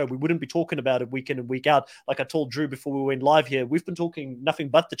love the show. We wouldn't be talking about it week in and week out. Like I told Drew before we went live here, we've been talking nothing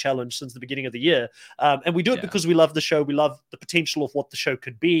but the challenge since the beginning of the year. And we do it because we love the show. We love the potential of what the show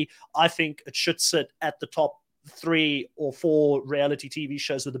could be. I think it should sit at the top 3 or 4 reality TV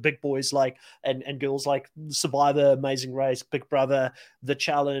shows with the big boys like and girls, like Survivor, Amazing Race, Big Brother, The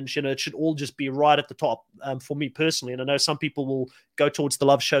Challenge. It should all just be right at the top for me personally. And I know some people will go towards the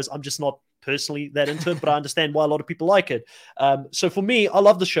love shows. I'm just not personally that into it, but I understand why a lot of people like it. So for me, I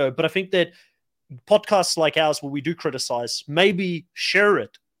love the show, but I think that podcasts like ours, where we do criticize, maybe share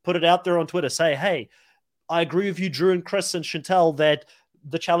it, put it out there on Twitter, say, hey, I agree with you, Drew and Chris and Chantel, that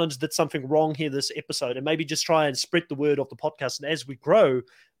the challenge did something wrong here this episode, and maybe just try and spread the word of the podcast. And as we grow,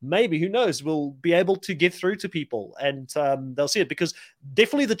 maybe, who knows, we'll be able to get through to people and they'll see it, because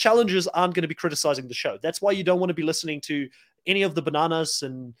definitely the challengers aren't going to be criticizing the show. That's why you don't want to be listening to any of the Bananas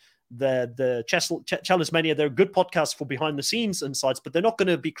and the Challenge Mania. They're good podcasts for behind the scenes insights, but they're not going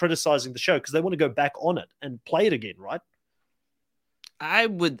to be criticizing the show because they want to go back on it and play it again, right?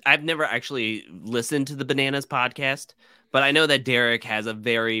 I've never actually listened to the Bananas podcast, but I know that Derek has a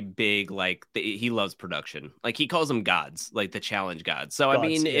very big, like, he loves production. Like, he calls them gods, like the challenge gods. So, I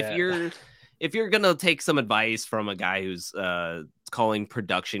mean, if you're going to take some advice from a guy who's calling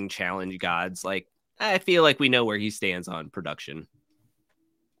production challenge gods, like, I feel like we know where he stands on production.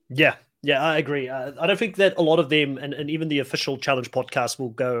 Yeah, yeah, I agree. I don't think that a lot of them, and even the official challenge podcast, will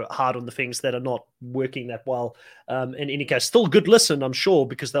go hard on the things that are not working that well. In any case, still good listen, I'm sure,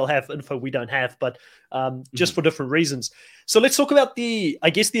 because they'll have info we don't have, but just for different reasons. So let's talk about the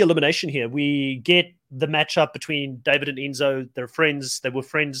elimination here. We get the matchup between David and Enzo. They're friends. They were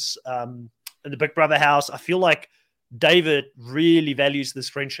friends in the Big Brother house. I feel like David really values this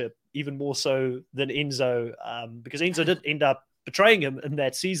friendship even more so than Enzo, because Enzo did end up betraying him in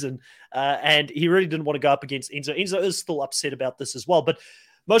that season, and he really didn't want to go up against Enzo. Enzo is still upset about this as well, but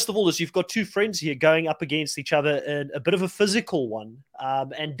most of all is you've got two friends here going up against each other in a bit of a physical one,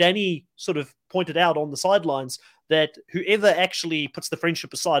 and Danny sort of pointed out on the sidelines that whoever actually puts the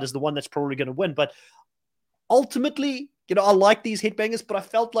friendship aside is the one that's probably going to win. But ultimately, I like these headbangers, but I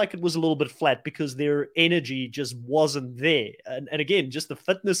felt like it was a little bit flat because their energy just wasn't there. And again, just the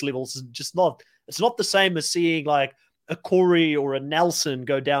fitness levels is just not, it's not the same as seeing like a Corey or a Nelson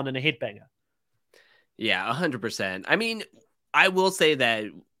go down in a headbanger. Yeah, 100%. I mean, I will say that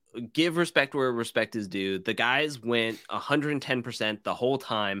give respect where respect is due. The guys went 110% the whole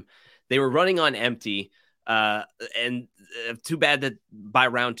time. They were running on empty. And too bad that by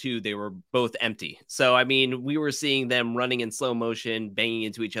round 2, they were both empty. So, I mean, we were seeing them running in slow motion, banging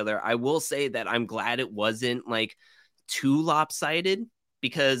into each other. I will say that I'm glad it wasn't like too lopsided,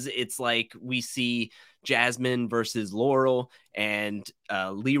 because it's like we see Jasmine versus Laurel and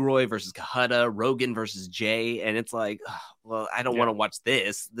Leroy versus Kahutta, Rogan versus Jay. And it's like, well, I don't want to watch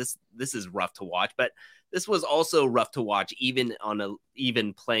this. This is rough to watch, but this was also rough to watch, even on a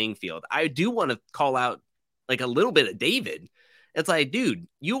even playing field. I do want to call out like a little bit of David. It's like, dude,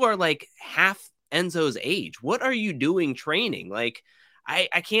 you are like half Enzo's age. What are you doing training? Like, I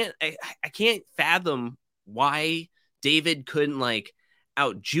can't fathom why David couldn't like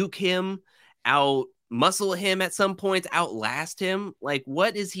out juke him, out muscle him at some points, outlast him. Like,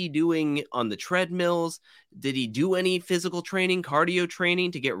 what is he doing on the treadmills? Did he do any physical training, cardio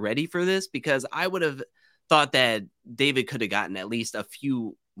training to get ready for this? Because I would have thought that David could have gotten at least a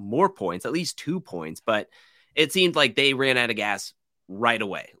few more points, at least 2 points, but it seemed like they ran out of gas right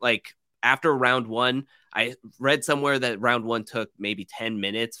away. Like after round 1, I read somewhere that round 1 took maybe 10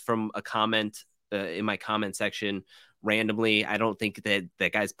 minutes from a comment in my comment section randomly. I don't think that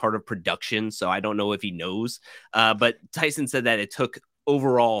that guy's part of production, so I don't know if he knows. But Tyson said that it took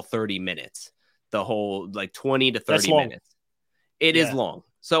overall 30 minutes, the whole like 20 to 30 minutes. It is long.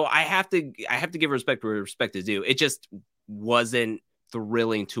 So I have to give respect where respect is due. It just wasn't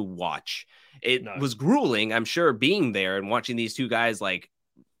thrilling to watch. It was grueling, I'm sure, being there and watching these two guys like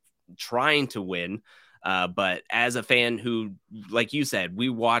trying to win. But as a fan who, like you said, we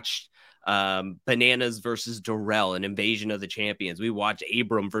watched Bananas versus Darrell, an Invasion of the Champions. We watched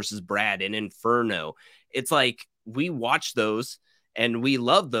Abram versus Brad in Inferno. It's like we watched those and we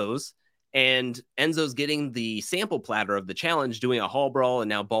love those. And Enzo's getting the sample platter of the challenge, doing a hall brawl, and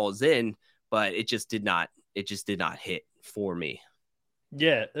now Ball's in, but it just did not hit for me.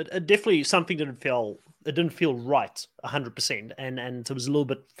 Yeah, it definitely something didn't feel right 100%, and it was a little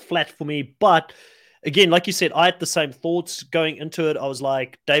bit flat for me. But again, like you said, I had the same thoughts going into it. I was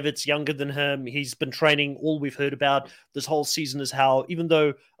like, David's younger than him. He's been training. All we've heard about this whole season is how, even though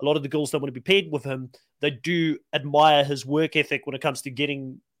a lot of the girls don't want to be paired with him, they do admire his work ethic when it comes to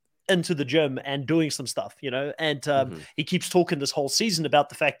getting into the gym and doing some stuff, and he keeps talking this whole season about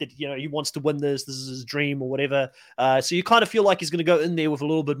the fact that, he wants to win this is his dream or whatever. So you kind of feel like he's going to go in there with a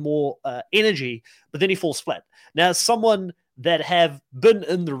little bit more energy, but then he falls flat. Now, someone that have been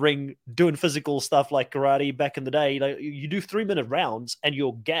in the ring doing physical stuff like karate back in the day, you do 3-minute rounds and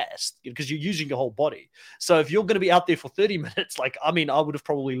you're gassed because you're using your whole body. So if you're going to be out there for 30 minutes, I would have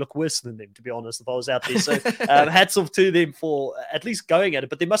probably looked worse than them, to be honest, if I was out there. So hats off to them for at least going at it.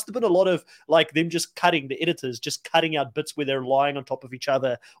 But there must have been a lot of them just cutting, the editors just cutting out bits where they're lying on top of each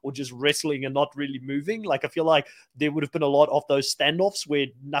other or just wrestling and not really moving. I feel like there would have been a lot of those standoffs where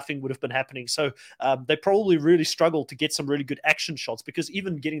nothing would have been happening. So they probably really struggled to get some really good action shots, because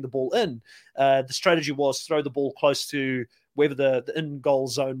even getting the ball in, the strategy was throw the ball close to wherever the in goal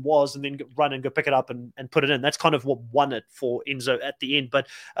zone was and then run and go pick it up and put it in. That's kind of what won it for Enzo at the end. But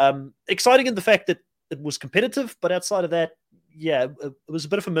exciting in the fact that it was competitive, but outside of that, it was a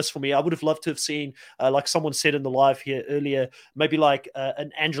bit of a miss for me. I would have loved to have seen, like someone said in the live here earlier, maybe like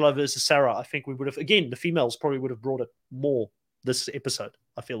an Angela versus Sarah. I think we would have, again, the females probably would have brought it more this episode,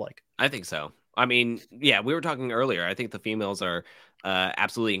 I feel like. I think so. I mean, yeah, we were talking earlier. I think the females are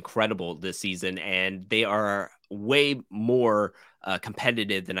absolutely incredible this season, and they are way more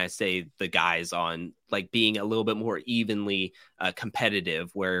competitive than I say the guys on like being a little bit more evenly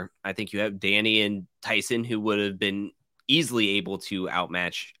competitive. Where I think you have Danny and Tyson who would have been easily able to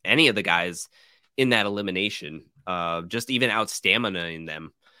outmatch any of the guys in that elimination, just even out stamina-ing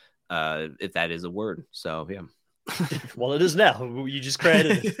them, if that is a word. So, yeah. Well, it is now. You just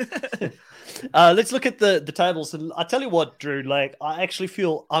created it. Let's look at the tables. And I tell you what, Drew, like, I actually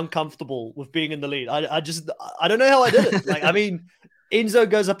feel uncomfortable with being in the lead. I don't know how I did it. Like, I mean, Enzo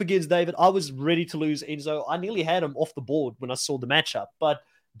goes up against David. I was ready to lose Enzo. I nearly had him off the board when I saw the matchup, but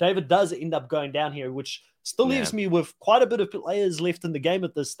David does end up going down here, which still leaves me with quite a bit of players left in the game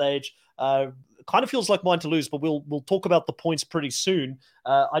at this stage. Kind of feels like mine to lose, but we'll talk about the points pretty soon.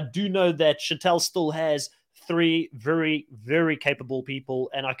 I do know that Chantel still has 3 very, very capable people,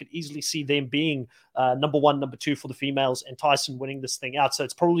 and I could easily see them being number 1, number 2 for the females, and Tyson winning this thing out. So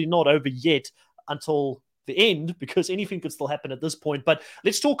it's probably not over yet until the end, because anything could still happen at this point. But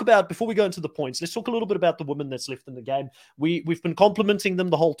let's talk about, before we go into the points, let's talk a little bit about the women that's left in the game. We've been complimenting them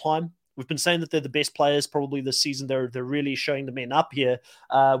the whole time. We've been saying that they're the best players probably this season. They're really showing the men up here.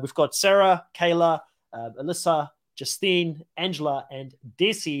 We've got Sarah, Kayla, Alyssa, Justine, Angela, and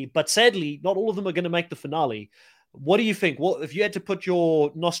Desi, but sadly, not all of them are going to make the finale. What do you think? What if you had to put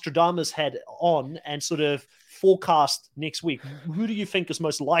your Nostradamus hat on and sort of forecast next week? Who do you think is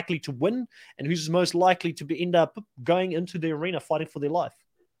most likely to win, and who's most likely to end up going into the arena fighting for their life?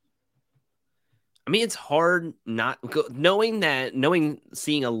 I mean, it's hard not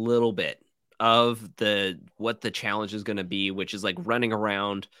seeing a little bit of what the challenge is going to be, which is like running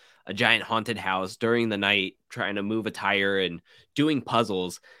around a giant haunted house during the night, trying to move a tire and doing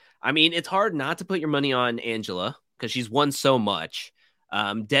puzzles. I mean, it's hard not to put your money on Angela because she's won so much.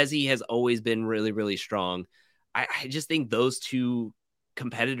 Desi has always been really, really strong. I just think those two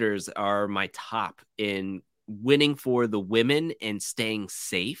competitors are my top in winning for the women and staying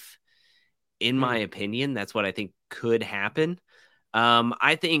safe. In my opinion, that's what I think could happen.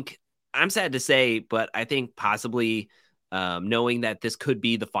 I think, I'm sad to say, but I think possibly knowing that this could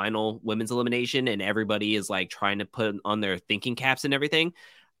be the final women's elimination and everybody is like trying to put on their thinking caps and everything,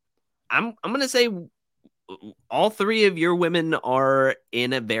 I'm going to say all 3 of your women are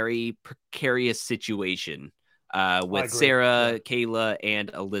in a very precarious situation with Sarah, Kayla,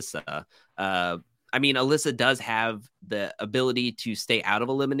 and Alyssa. I mean, Alyssa does have the ability to stay out of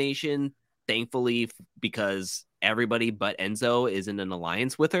elimination, thankfully, because everybody but Enzo is in an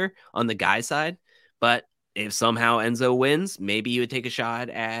alliance with her on the guy side. But if somehow Enzo wins, maybe you would take a shot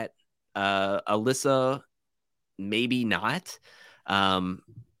at Alyssa, maybe not.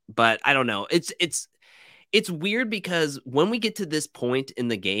 But I don't know. It's weird because when we get to this point in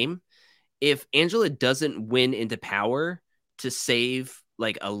the game, if Angela doesn't win into power to save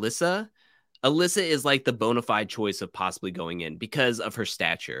like Alyssa is like the bona fide choice of possibly going in because of her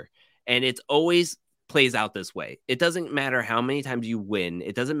stature. And it always plays out this way. It doesn't matter how many times you win.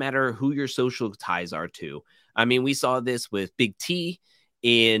 It doesn't matter who your social ties are to. I mean, we saw this with Big T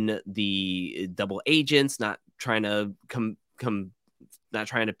in the double agents, not trying to not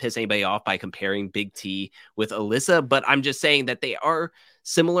trying to piss anybody off by comparing Big T with Alyssa, but I'm just saying that they are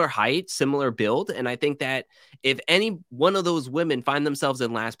similar height, similar build. And I think that if any one of those women find themselves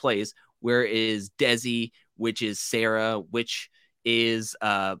in last place, where is Desi, which is Sarah, which is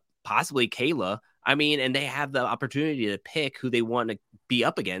possibly Kayla, I mean, and they have the opportunity to pick who they want to be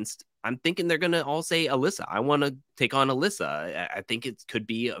up against, I'm thinking they're going to all say Alyssa. I want to take on Alyssa. I think it could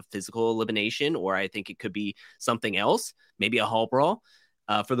be a physical elimination, or I think it could be something else, maybe a hall brawl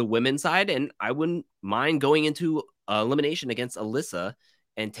for the women's side. And I wouldn't mind going into elimination against Alyssa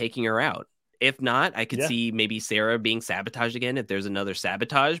and taking her out. If not, I could see maybe Sarah being sabotaged again if there's another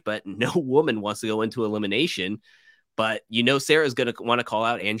sabotage, but no woman wants to go into elimination. But you know Sarah's going to want to call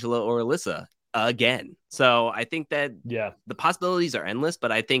out Angela or Alyssa again. So I think that the possibilities are endless,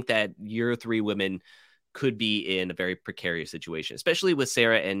 but I think that your 3 women could be in a very precarious situation, especially with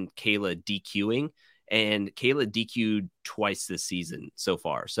Sarah and Kayla DQing. And Kayla DQ'd twice this season so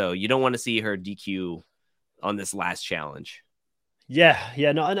far. So you don't want to see her DQ on this last challenge. Yeah,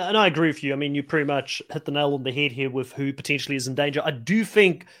 no, and I agree with you. I mean, you pretty much hit the nail on the head here with who potentially is in danger. I do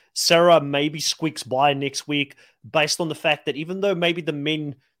think Sarah maybe squeaks by next week based on the fact that even though maybe the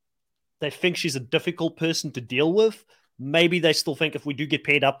men, they think she's a difficult person to deal with, maybe they still think if we do get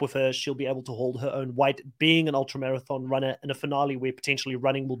paired up with her, she'll be able to hold her own weight, being an ultramarathon runner in a finale where potentially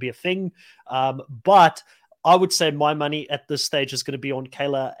running will be a thing. But I would say my money at this stage is going to be on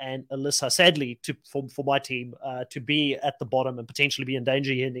Kayla and Alyssa. Sadly, for my team to be at the bottom and potentially be in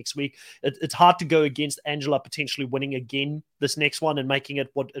danger here next week, it's hard to go against Angela potentially winning again this next one and making it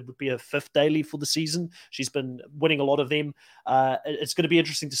what it would be a 5th daily for the season. She's been winning a lot of them. It's going to be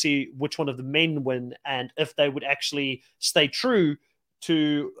interesting to see which one of the men win and if they would actually stay true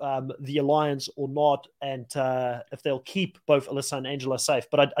to the alliance or not, and if they'll keep both Alyssa and Angela safe.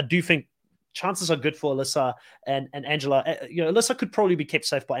 But I do think chances are good for Alyssa and Angela. Alyssa could probably be kept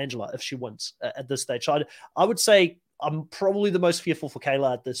safe by Angela if she wins at this stage. So I would say I'm probably the most fearful for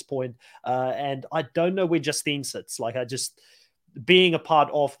Kayla at this point. And I don't know where Justine sits. Like, I just, being a part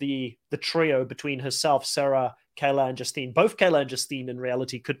of the trio between herself, Sarah, Kayla, and Justine, both Kayla and Justine in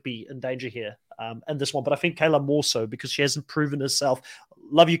reality could be in danger here in this one. But I think Kayla more so because she hasn't proven herself.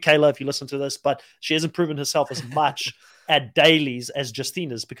 Love you, Kayla, if you listen to this, but she hasn't proven herself as much at dailies as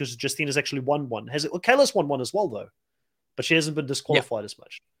Justine is, because Justine has actually won one. Kayla's won one as well, though, but she hasn't been disqualified as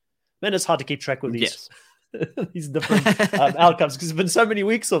much. Man, it's hard to keep track with these. These different outcomes because there's been so many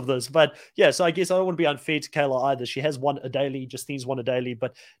weeks of this. But yeah, so I guess I don't want to be unfair to Kayla either. She has won a daily, Justine's won a daily,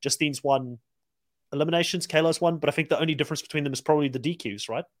 but Justine's won eliminations, Kayla's won, but I think the only difference between them is probably the DQs,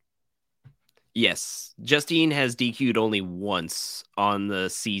 right? Yes, Justine has DQ'd only once on the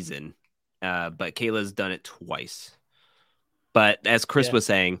season, but Kayla's done it twice. But as Chris was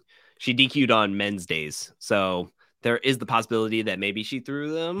saying, she DQ'd on men's days, so there is the possibility that maybe she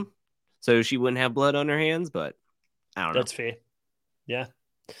threw them so she wouldn't have blood on her hands, but I don't know. That's fair. Yeah.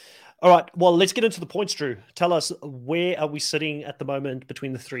 All right. Well, let's get into the points, Drew. Tell us, where are we sitting at the moment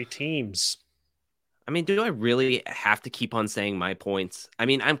between the 3 teams? I mean, do I really have to keep on saying my points? I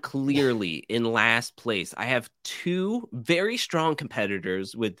mean, I'm clearly in last place. I have 2 very strong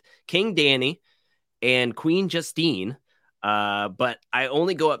competitors with King Danny and Queen Justine, but I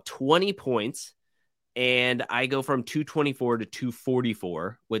only go up 20 points. And I go from 224 to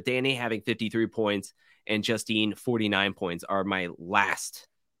 244, with Danny having 53 points and Justine 49 points are my last.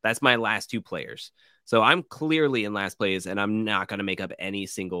 That's my last 2 players. So I'm clearly in last place, and I'm not going to make up any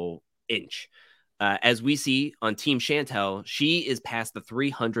single inch. As we see on Team Chantel, she is past the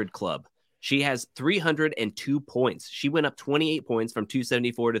 300 club. She has 302 points. She went up 28 points from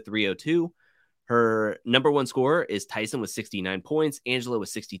 274 to 302. Her number 1 scorer is Tyson with 69 points. Angela with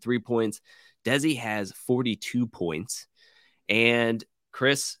 63 points. Desi has 42 points. And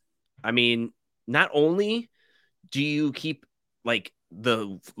Chris, I mean, not only do you keep like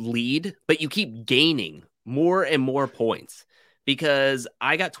the lead, but you keep gaining more and more points, because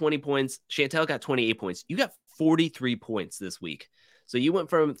I got 20 points. Chantel got 28 points. You got 43 points this week. So you went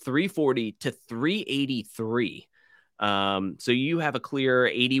from 340 to 383. So you have a clear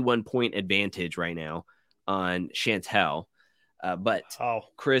 81 point advantage right now on Chantel. But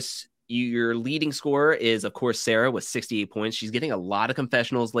Chris, your leading scorer is, of course, Sarah with 68 points. She's getting a lot of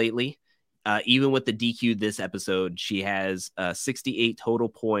confessionals lately. Even with the DQ this episode, she has 68 total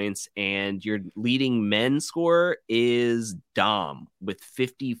points. And your leading men's scorer is Dom with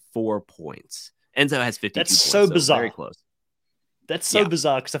 54 points. Enzo has 52 That's points. So bizarre. Very close. That's so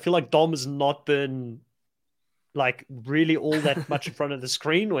bizarre, because I feel like Dom has not been like really all that much in front of the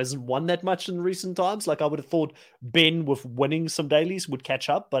screen, or hasn't won that much in recent times. Like, I would have thought Ben, with winning some dailies, would catch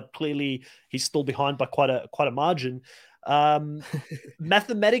up, but clearly he's still behind by quite a margin.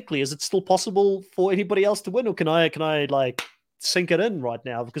 Mathematically, is it still possible for anybody else to win, or can I like sink it in right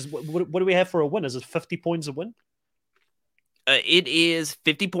now? Because what do we have for a win? Is it 50 points a win? It is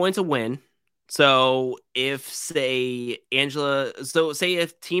 50 points a win. So if, say,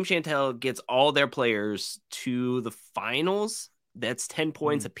 if Team Chantel gets all their players to the finals, that's 10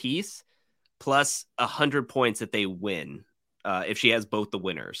 points apiece, plus 100 points if they win, if she has both the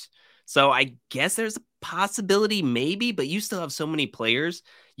winners. So I guess there's a possibility, maybe, but you still have so many players.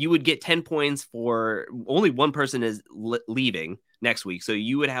 You would get 10 points for only one person is leaving next week. So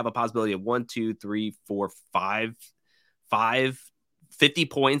you would have a possibility of 50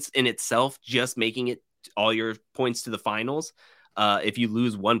 points in itself, just making it all your points to the finals. If you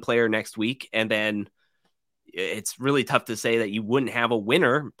lose one player next week, and then it's really tough to say that you wouldn't have a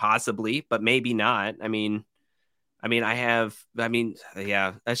winner, possibly, but maybe not. Chantel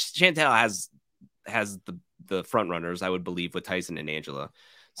has the front runners, I would believe, with Tyson and Angela.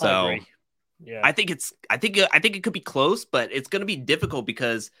 So I agree. Yeah, I think it could be close, but it's going to be difficult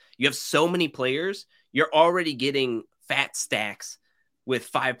because you have so many players. You're already getting fat stacks with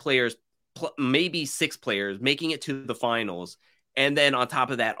 5 players, maybe 6 players making it to the finals. And then on top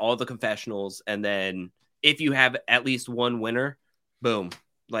of that, all the confessionals. And then if you have at least one winner, boom,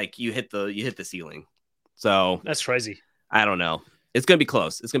 like you hit the ceiling. So that's crazy. I don't know. It's gonna be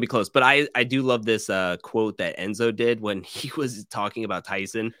close. It's gonna be close. But I do love this quote that Enzo did when he was talking about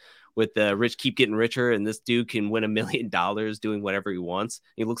Tyson with the rich keep getting richer, and this dude can win $1 million doing whatever he wants.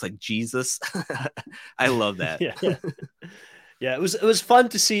 He looks like Jesus. I love that. Yeah. Yeah, it was fun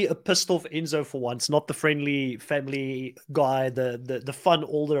to see a pissed off Enzo for once, not the friendly family guy, the fun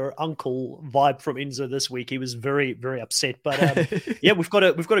older uncle vibe from Enzo this week. He was very, very upset. But yeah, we've got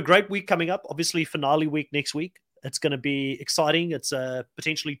a great week coming up. Obviously, finale week next week. It's going to be exciting. It's a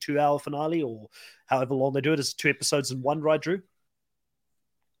potentially 2-hour finale, or however long they do it. It's 2 episodes in one, right, Drew?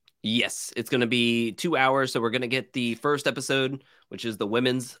 Yes, it's going to be 2 hours. So we're going to get the first episode, which is the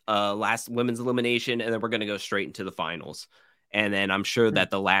last women's elimination, and then we're going to go straight into the finals. And then I'm sure that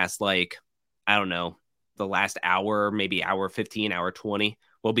the last, like, I don't know, the last hour, maybe hour 15, hour 20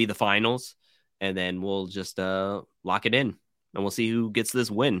 will be the finals. And then we'll just lock it in, and we'll see who gets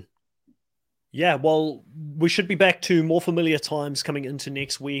this win. Yeah, well, we should be back to more familiar times coming into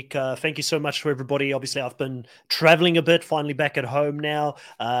next week. Thank you so much for everybody. Obviously, I've been traveling a bit, finally back at home now.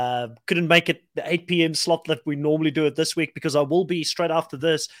 Couldn't make it the 8 p.m. slot that we normally do it this week, because I will be straight after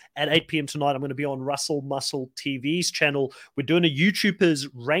this at 8 p.m. tonight. I'm going to be on Russell Muscle TV's channel. We're doing a YouTubers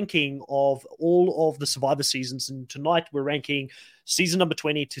ranking of all of the Survivor seasons. And tonight we're ranking season number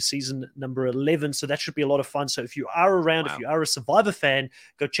 20 to season number 11. So that should be a lot of fun. So if you are around, if you are a Survivor fan,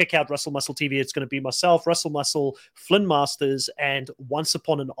 go check out Russell Muscle TV. It's going to be myself, Russell Muscle, Flynn Masters, and Once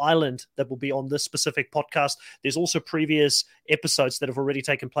Upon an Island that will be on this specific podcast. There's also previous episodes that have already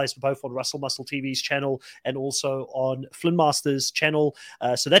taken place, both on Russell Muscle TV's channel and also on Flynn Masters' channel.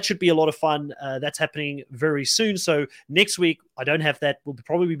 So that should be a lot of fun. That's happening very soon. So next week, I don't have that. We'll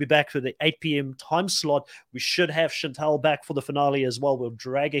probably be back for the 8 p.m. time slot. We should have Chantal back for the finale as well. We'll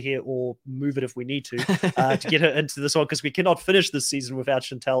drag her here or move it if we need to get her into this one, because we cannot finish this season without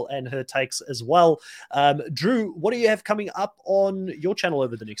Chantal and her takes as well. Drew, what do you have coming up on your channel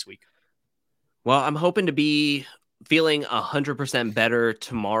over the next week? Well, I'm hoping to be feeling 100% better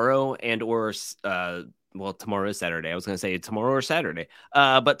tomorrow tomorrow is Saturday. I was going to say tomorrow or Saturday,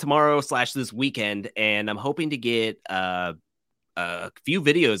 but tomorrow / this weekend. And I'm hoping to get a few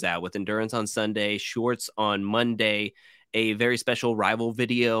videos out with Endurance on Sunday, shorts on Monday, a very special rival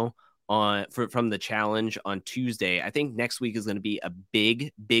video from the challenge on Tuesday. I think next week is going to be a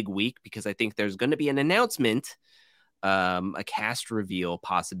big week, because I think there's going to be an announcement, a cast reveal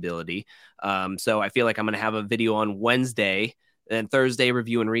possibility. So I feel like I'm going to have a video on Wednesday, then Thursday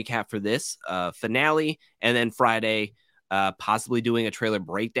review and recap for this finale, and then Friday possibly doing a trailer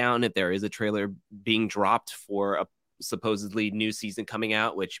breakdown if there is a trailer being dropped for a supposedly new season coming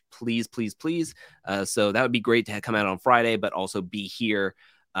out, which please. So that would be great to come out on Friday, but also be here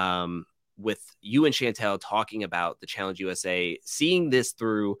with you and Chantel talking about the Challenge USA, seeing this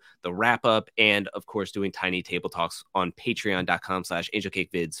through the wrap up, and of course doing tiny table talks on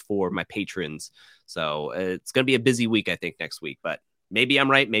patreon.com/angelcakevids for my patrons. So it's going to be a busy week, I think, next week, but maybe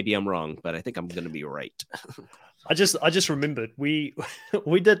I'm right, maybe I'm wrong, but I think I'm going to be right. I just remembered we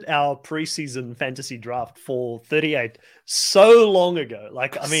did our preseason fantasy draft for 38 so long ago.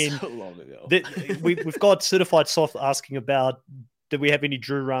 Like, I mean, so long ago. We've got Certified Soft asking about, did we have any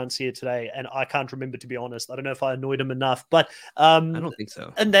Drew rounds here today? And I can't remember, to be honest. I don't know if I annoyed him enough, but I don't think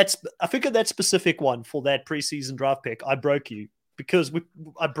so. And I figured that specific one for that preseason draft pick, I broke you. Because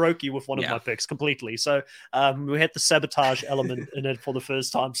I broke you with one of my picks completely. So we had the sabotage element in it for the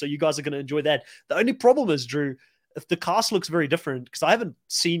first time. So you guys are going to enjoy that. The only problem is, Drew, if the cast looks very different, because I haven't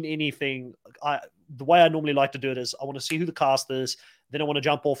seen anything. The way I normally like to do it is I want to see who the cast is. Then I want to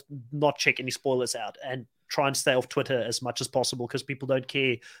jump off, not check any spoilers out, and try and stay off Twitter as much as possible, because people don't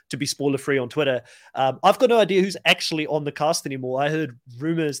care to be spoiler free on Twitter. I've got no idea who's actually on the cast anymore. I heard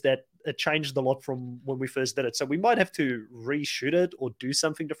rumors that it changed a lot from when we first did it. So we might have to reshoot it or do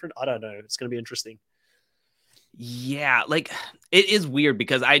something different. I don't know. It's going to be interesting. Yeah, like it is weird,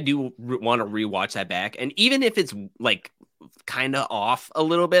 because I do want to rewatch that back. And even if it's like kind of off a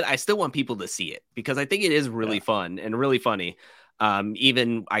little bit, I still want people to see it, because I think it is really fun and really funny.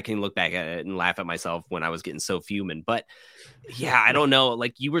 Even I can look back at it and laugh at myself when I was getting so fuming. But yeah, I don't know.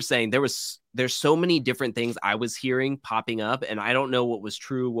 Like you were saying, there's so many different things I was hearing popping up, and I don't know what was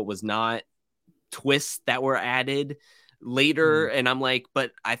true, what was not, twists that were added later. And I'm like,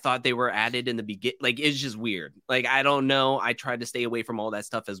 but I thought they were added in the beginning. Like, it's just weird. Like, I don't know. I tried to stay away from all that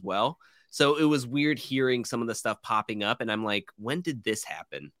stuff as well. So it was weird hearing some of the stuff popping up. And I'm like, when did this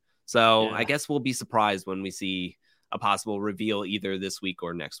happen? So I guess we'll be surprised when we see a possible reveal either this week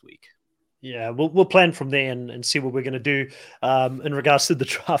or next week. Yeah, we'll plan from there and see what we're going to do in regards to the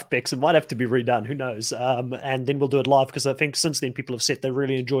draft picks. It might have to be redone. Who knows? And then we'll do it live, because I think since then people have said they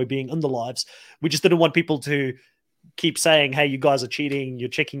really enjoy being in the lives. We just didn't want people to keep saying, hey, you guys are cheating, you're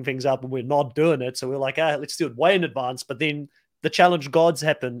checking things up, and we're not doing it. So we're like, let's do it way in advance. But then the challenge gods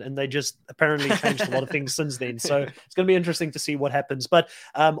happen, and they just apparently changed a lot of things since then. So it's going to be interesting to see what happens. But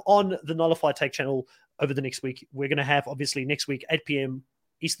on the Nullify Take channel over the next week, we're going to have, obviously, next week, 8 p.m.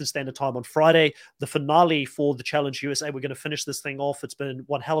 Eastern Standard Time on Friday, the finale for the Challenge USA. We're going to finish this thing off. It's been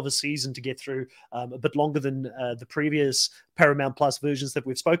one hell of a season to get through, a bit longer than the previous Paramount Plus versions that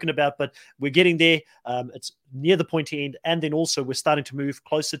we've spoken about, but we're getting there. It's near the pointy end, and then also we're starting to move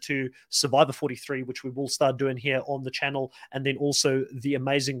closer to Survivor 43, which we will start doing here on the channel, and then also the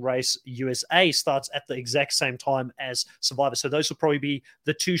Amazing Race USA starts at the exact same time as Survivor. So those will probably be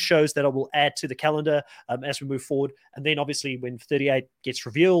the two shows that I will add to the calendar as we move forward, and then obviously when 38 gets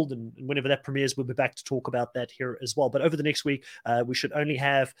revealed and whenever that premieres, we'll be back to talk about that here as well. But over the next week, we should only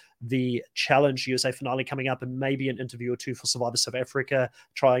have the Challenge USA finale coming up and maybe an interview or two for Survivor South Africa,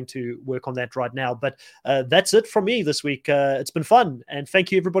 trying to work on that right now. But that's it from me this week. It's been fun. And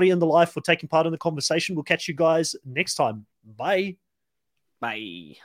thank you, everybody in the live, for taking part in the conversation. We'll catch you guys next time. Bye. Bye.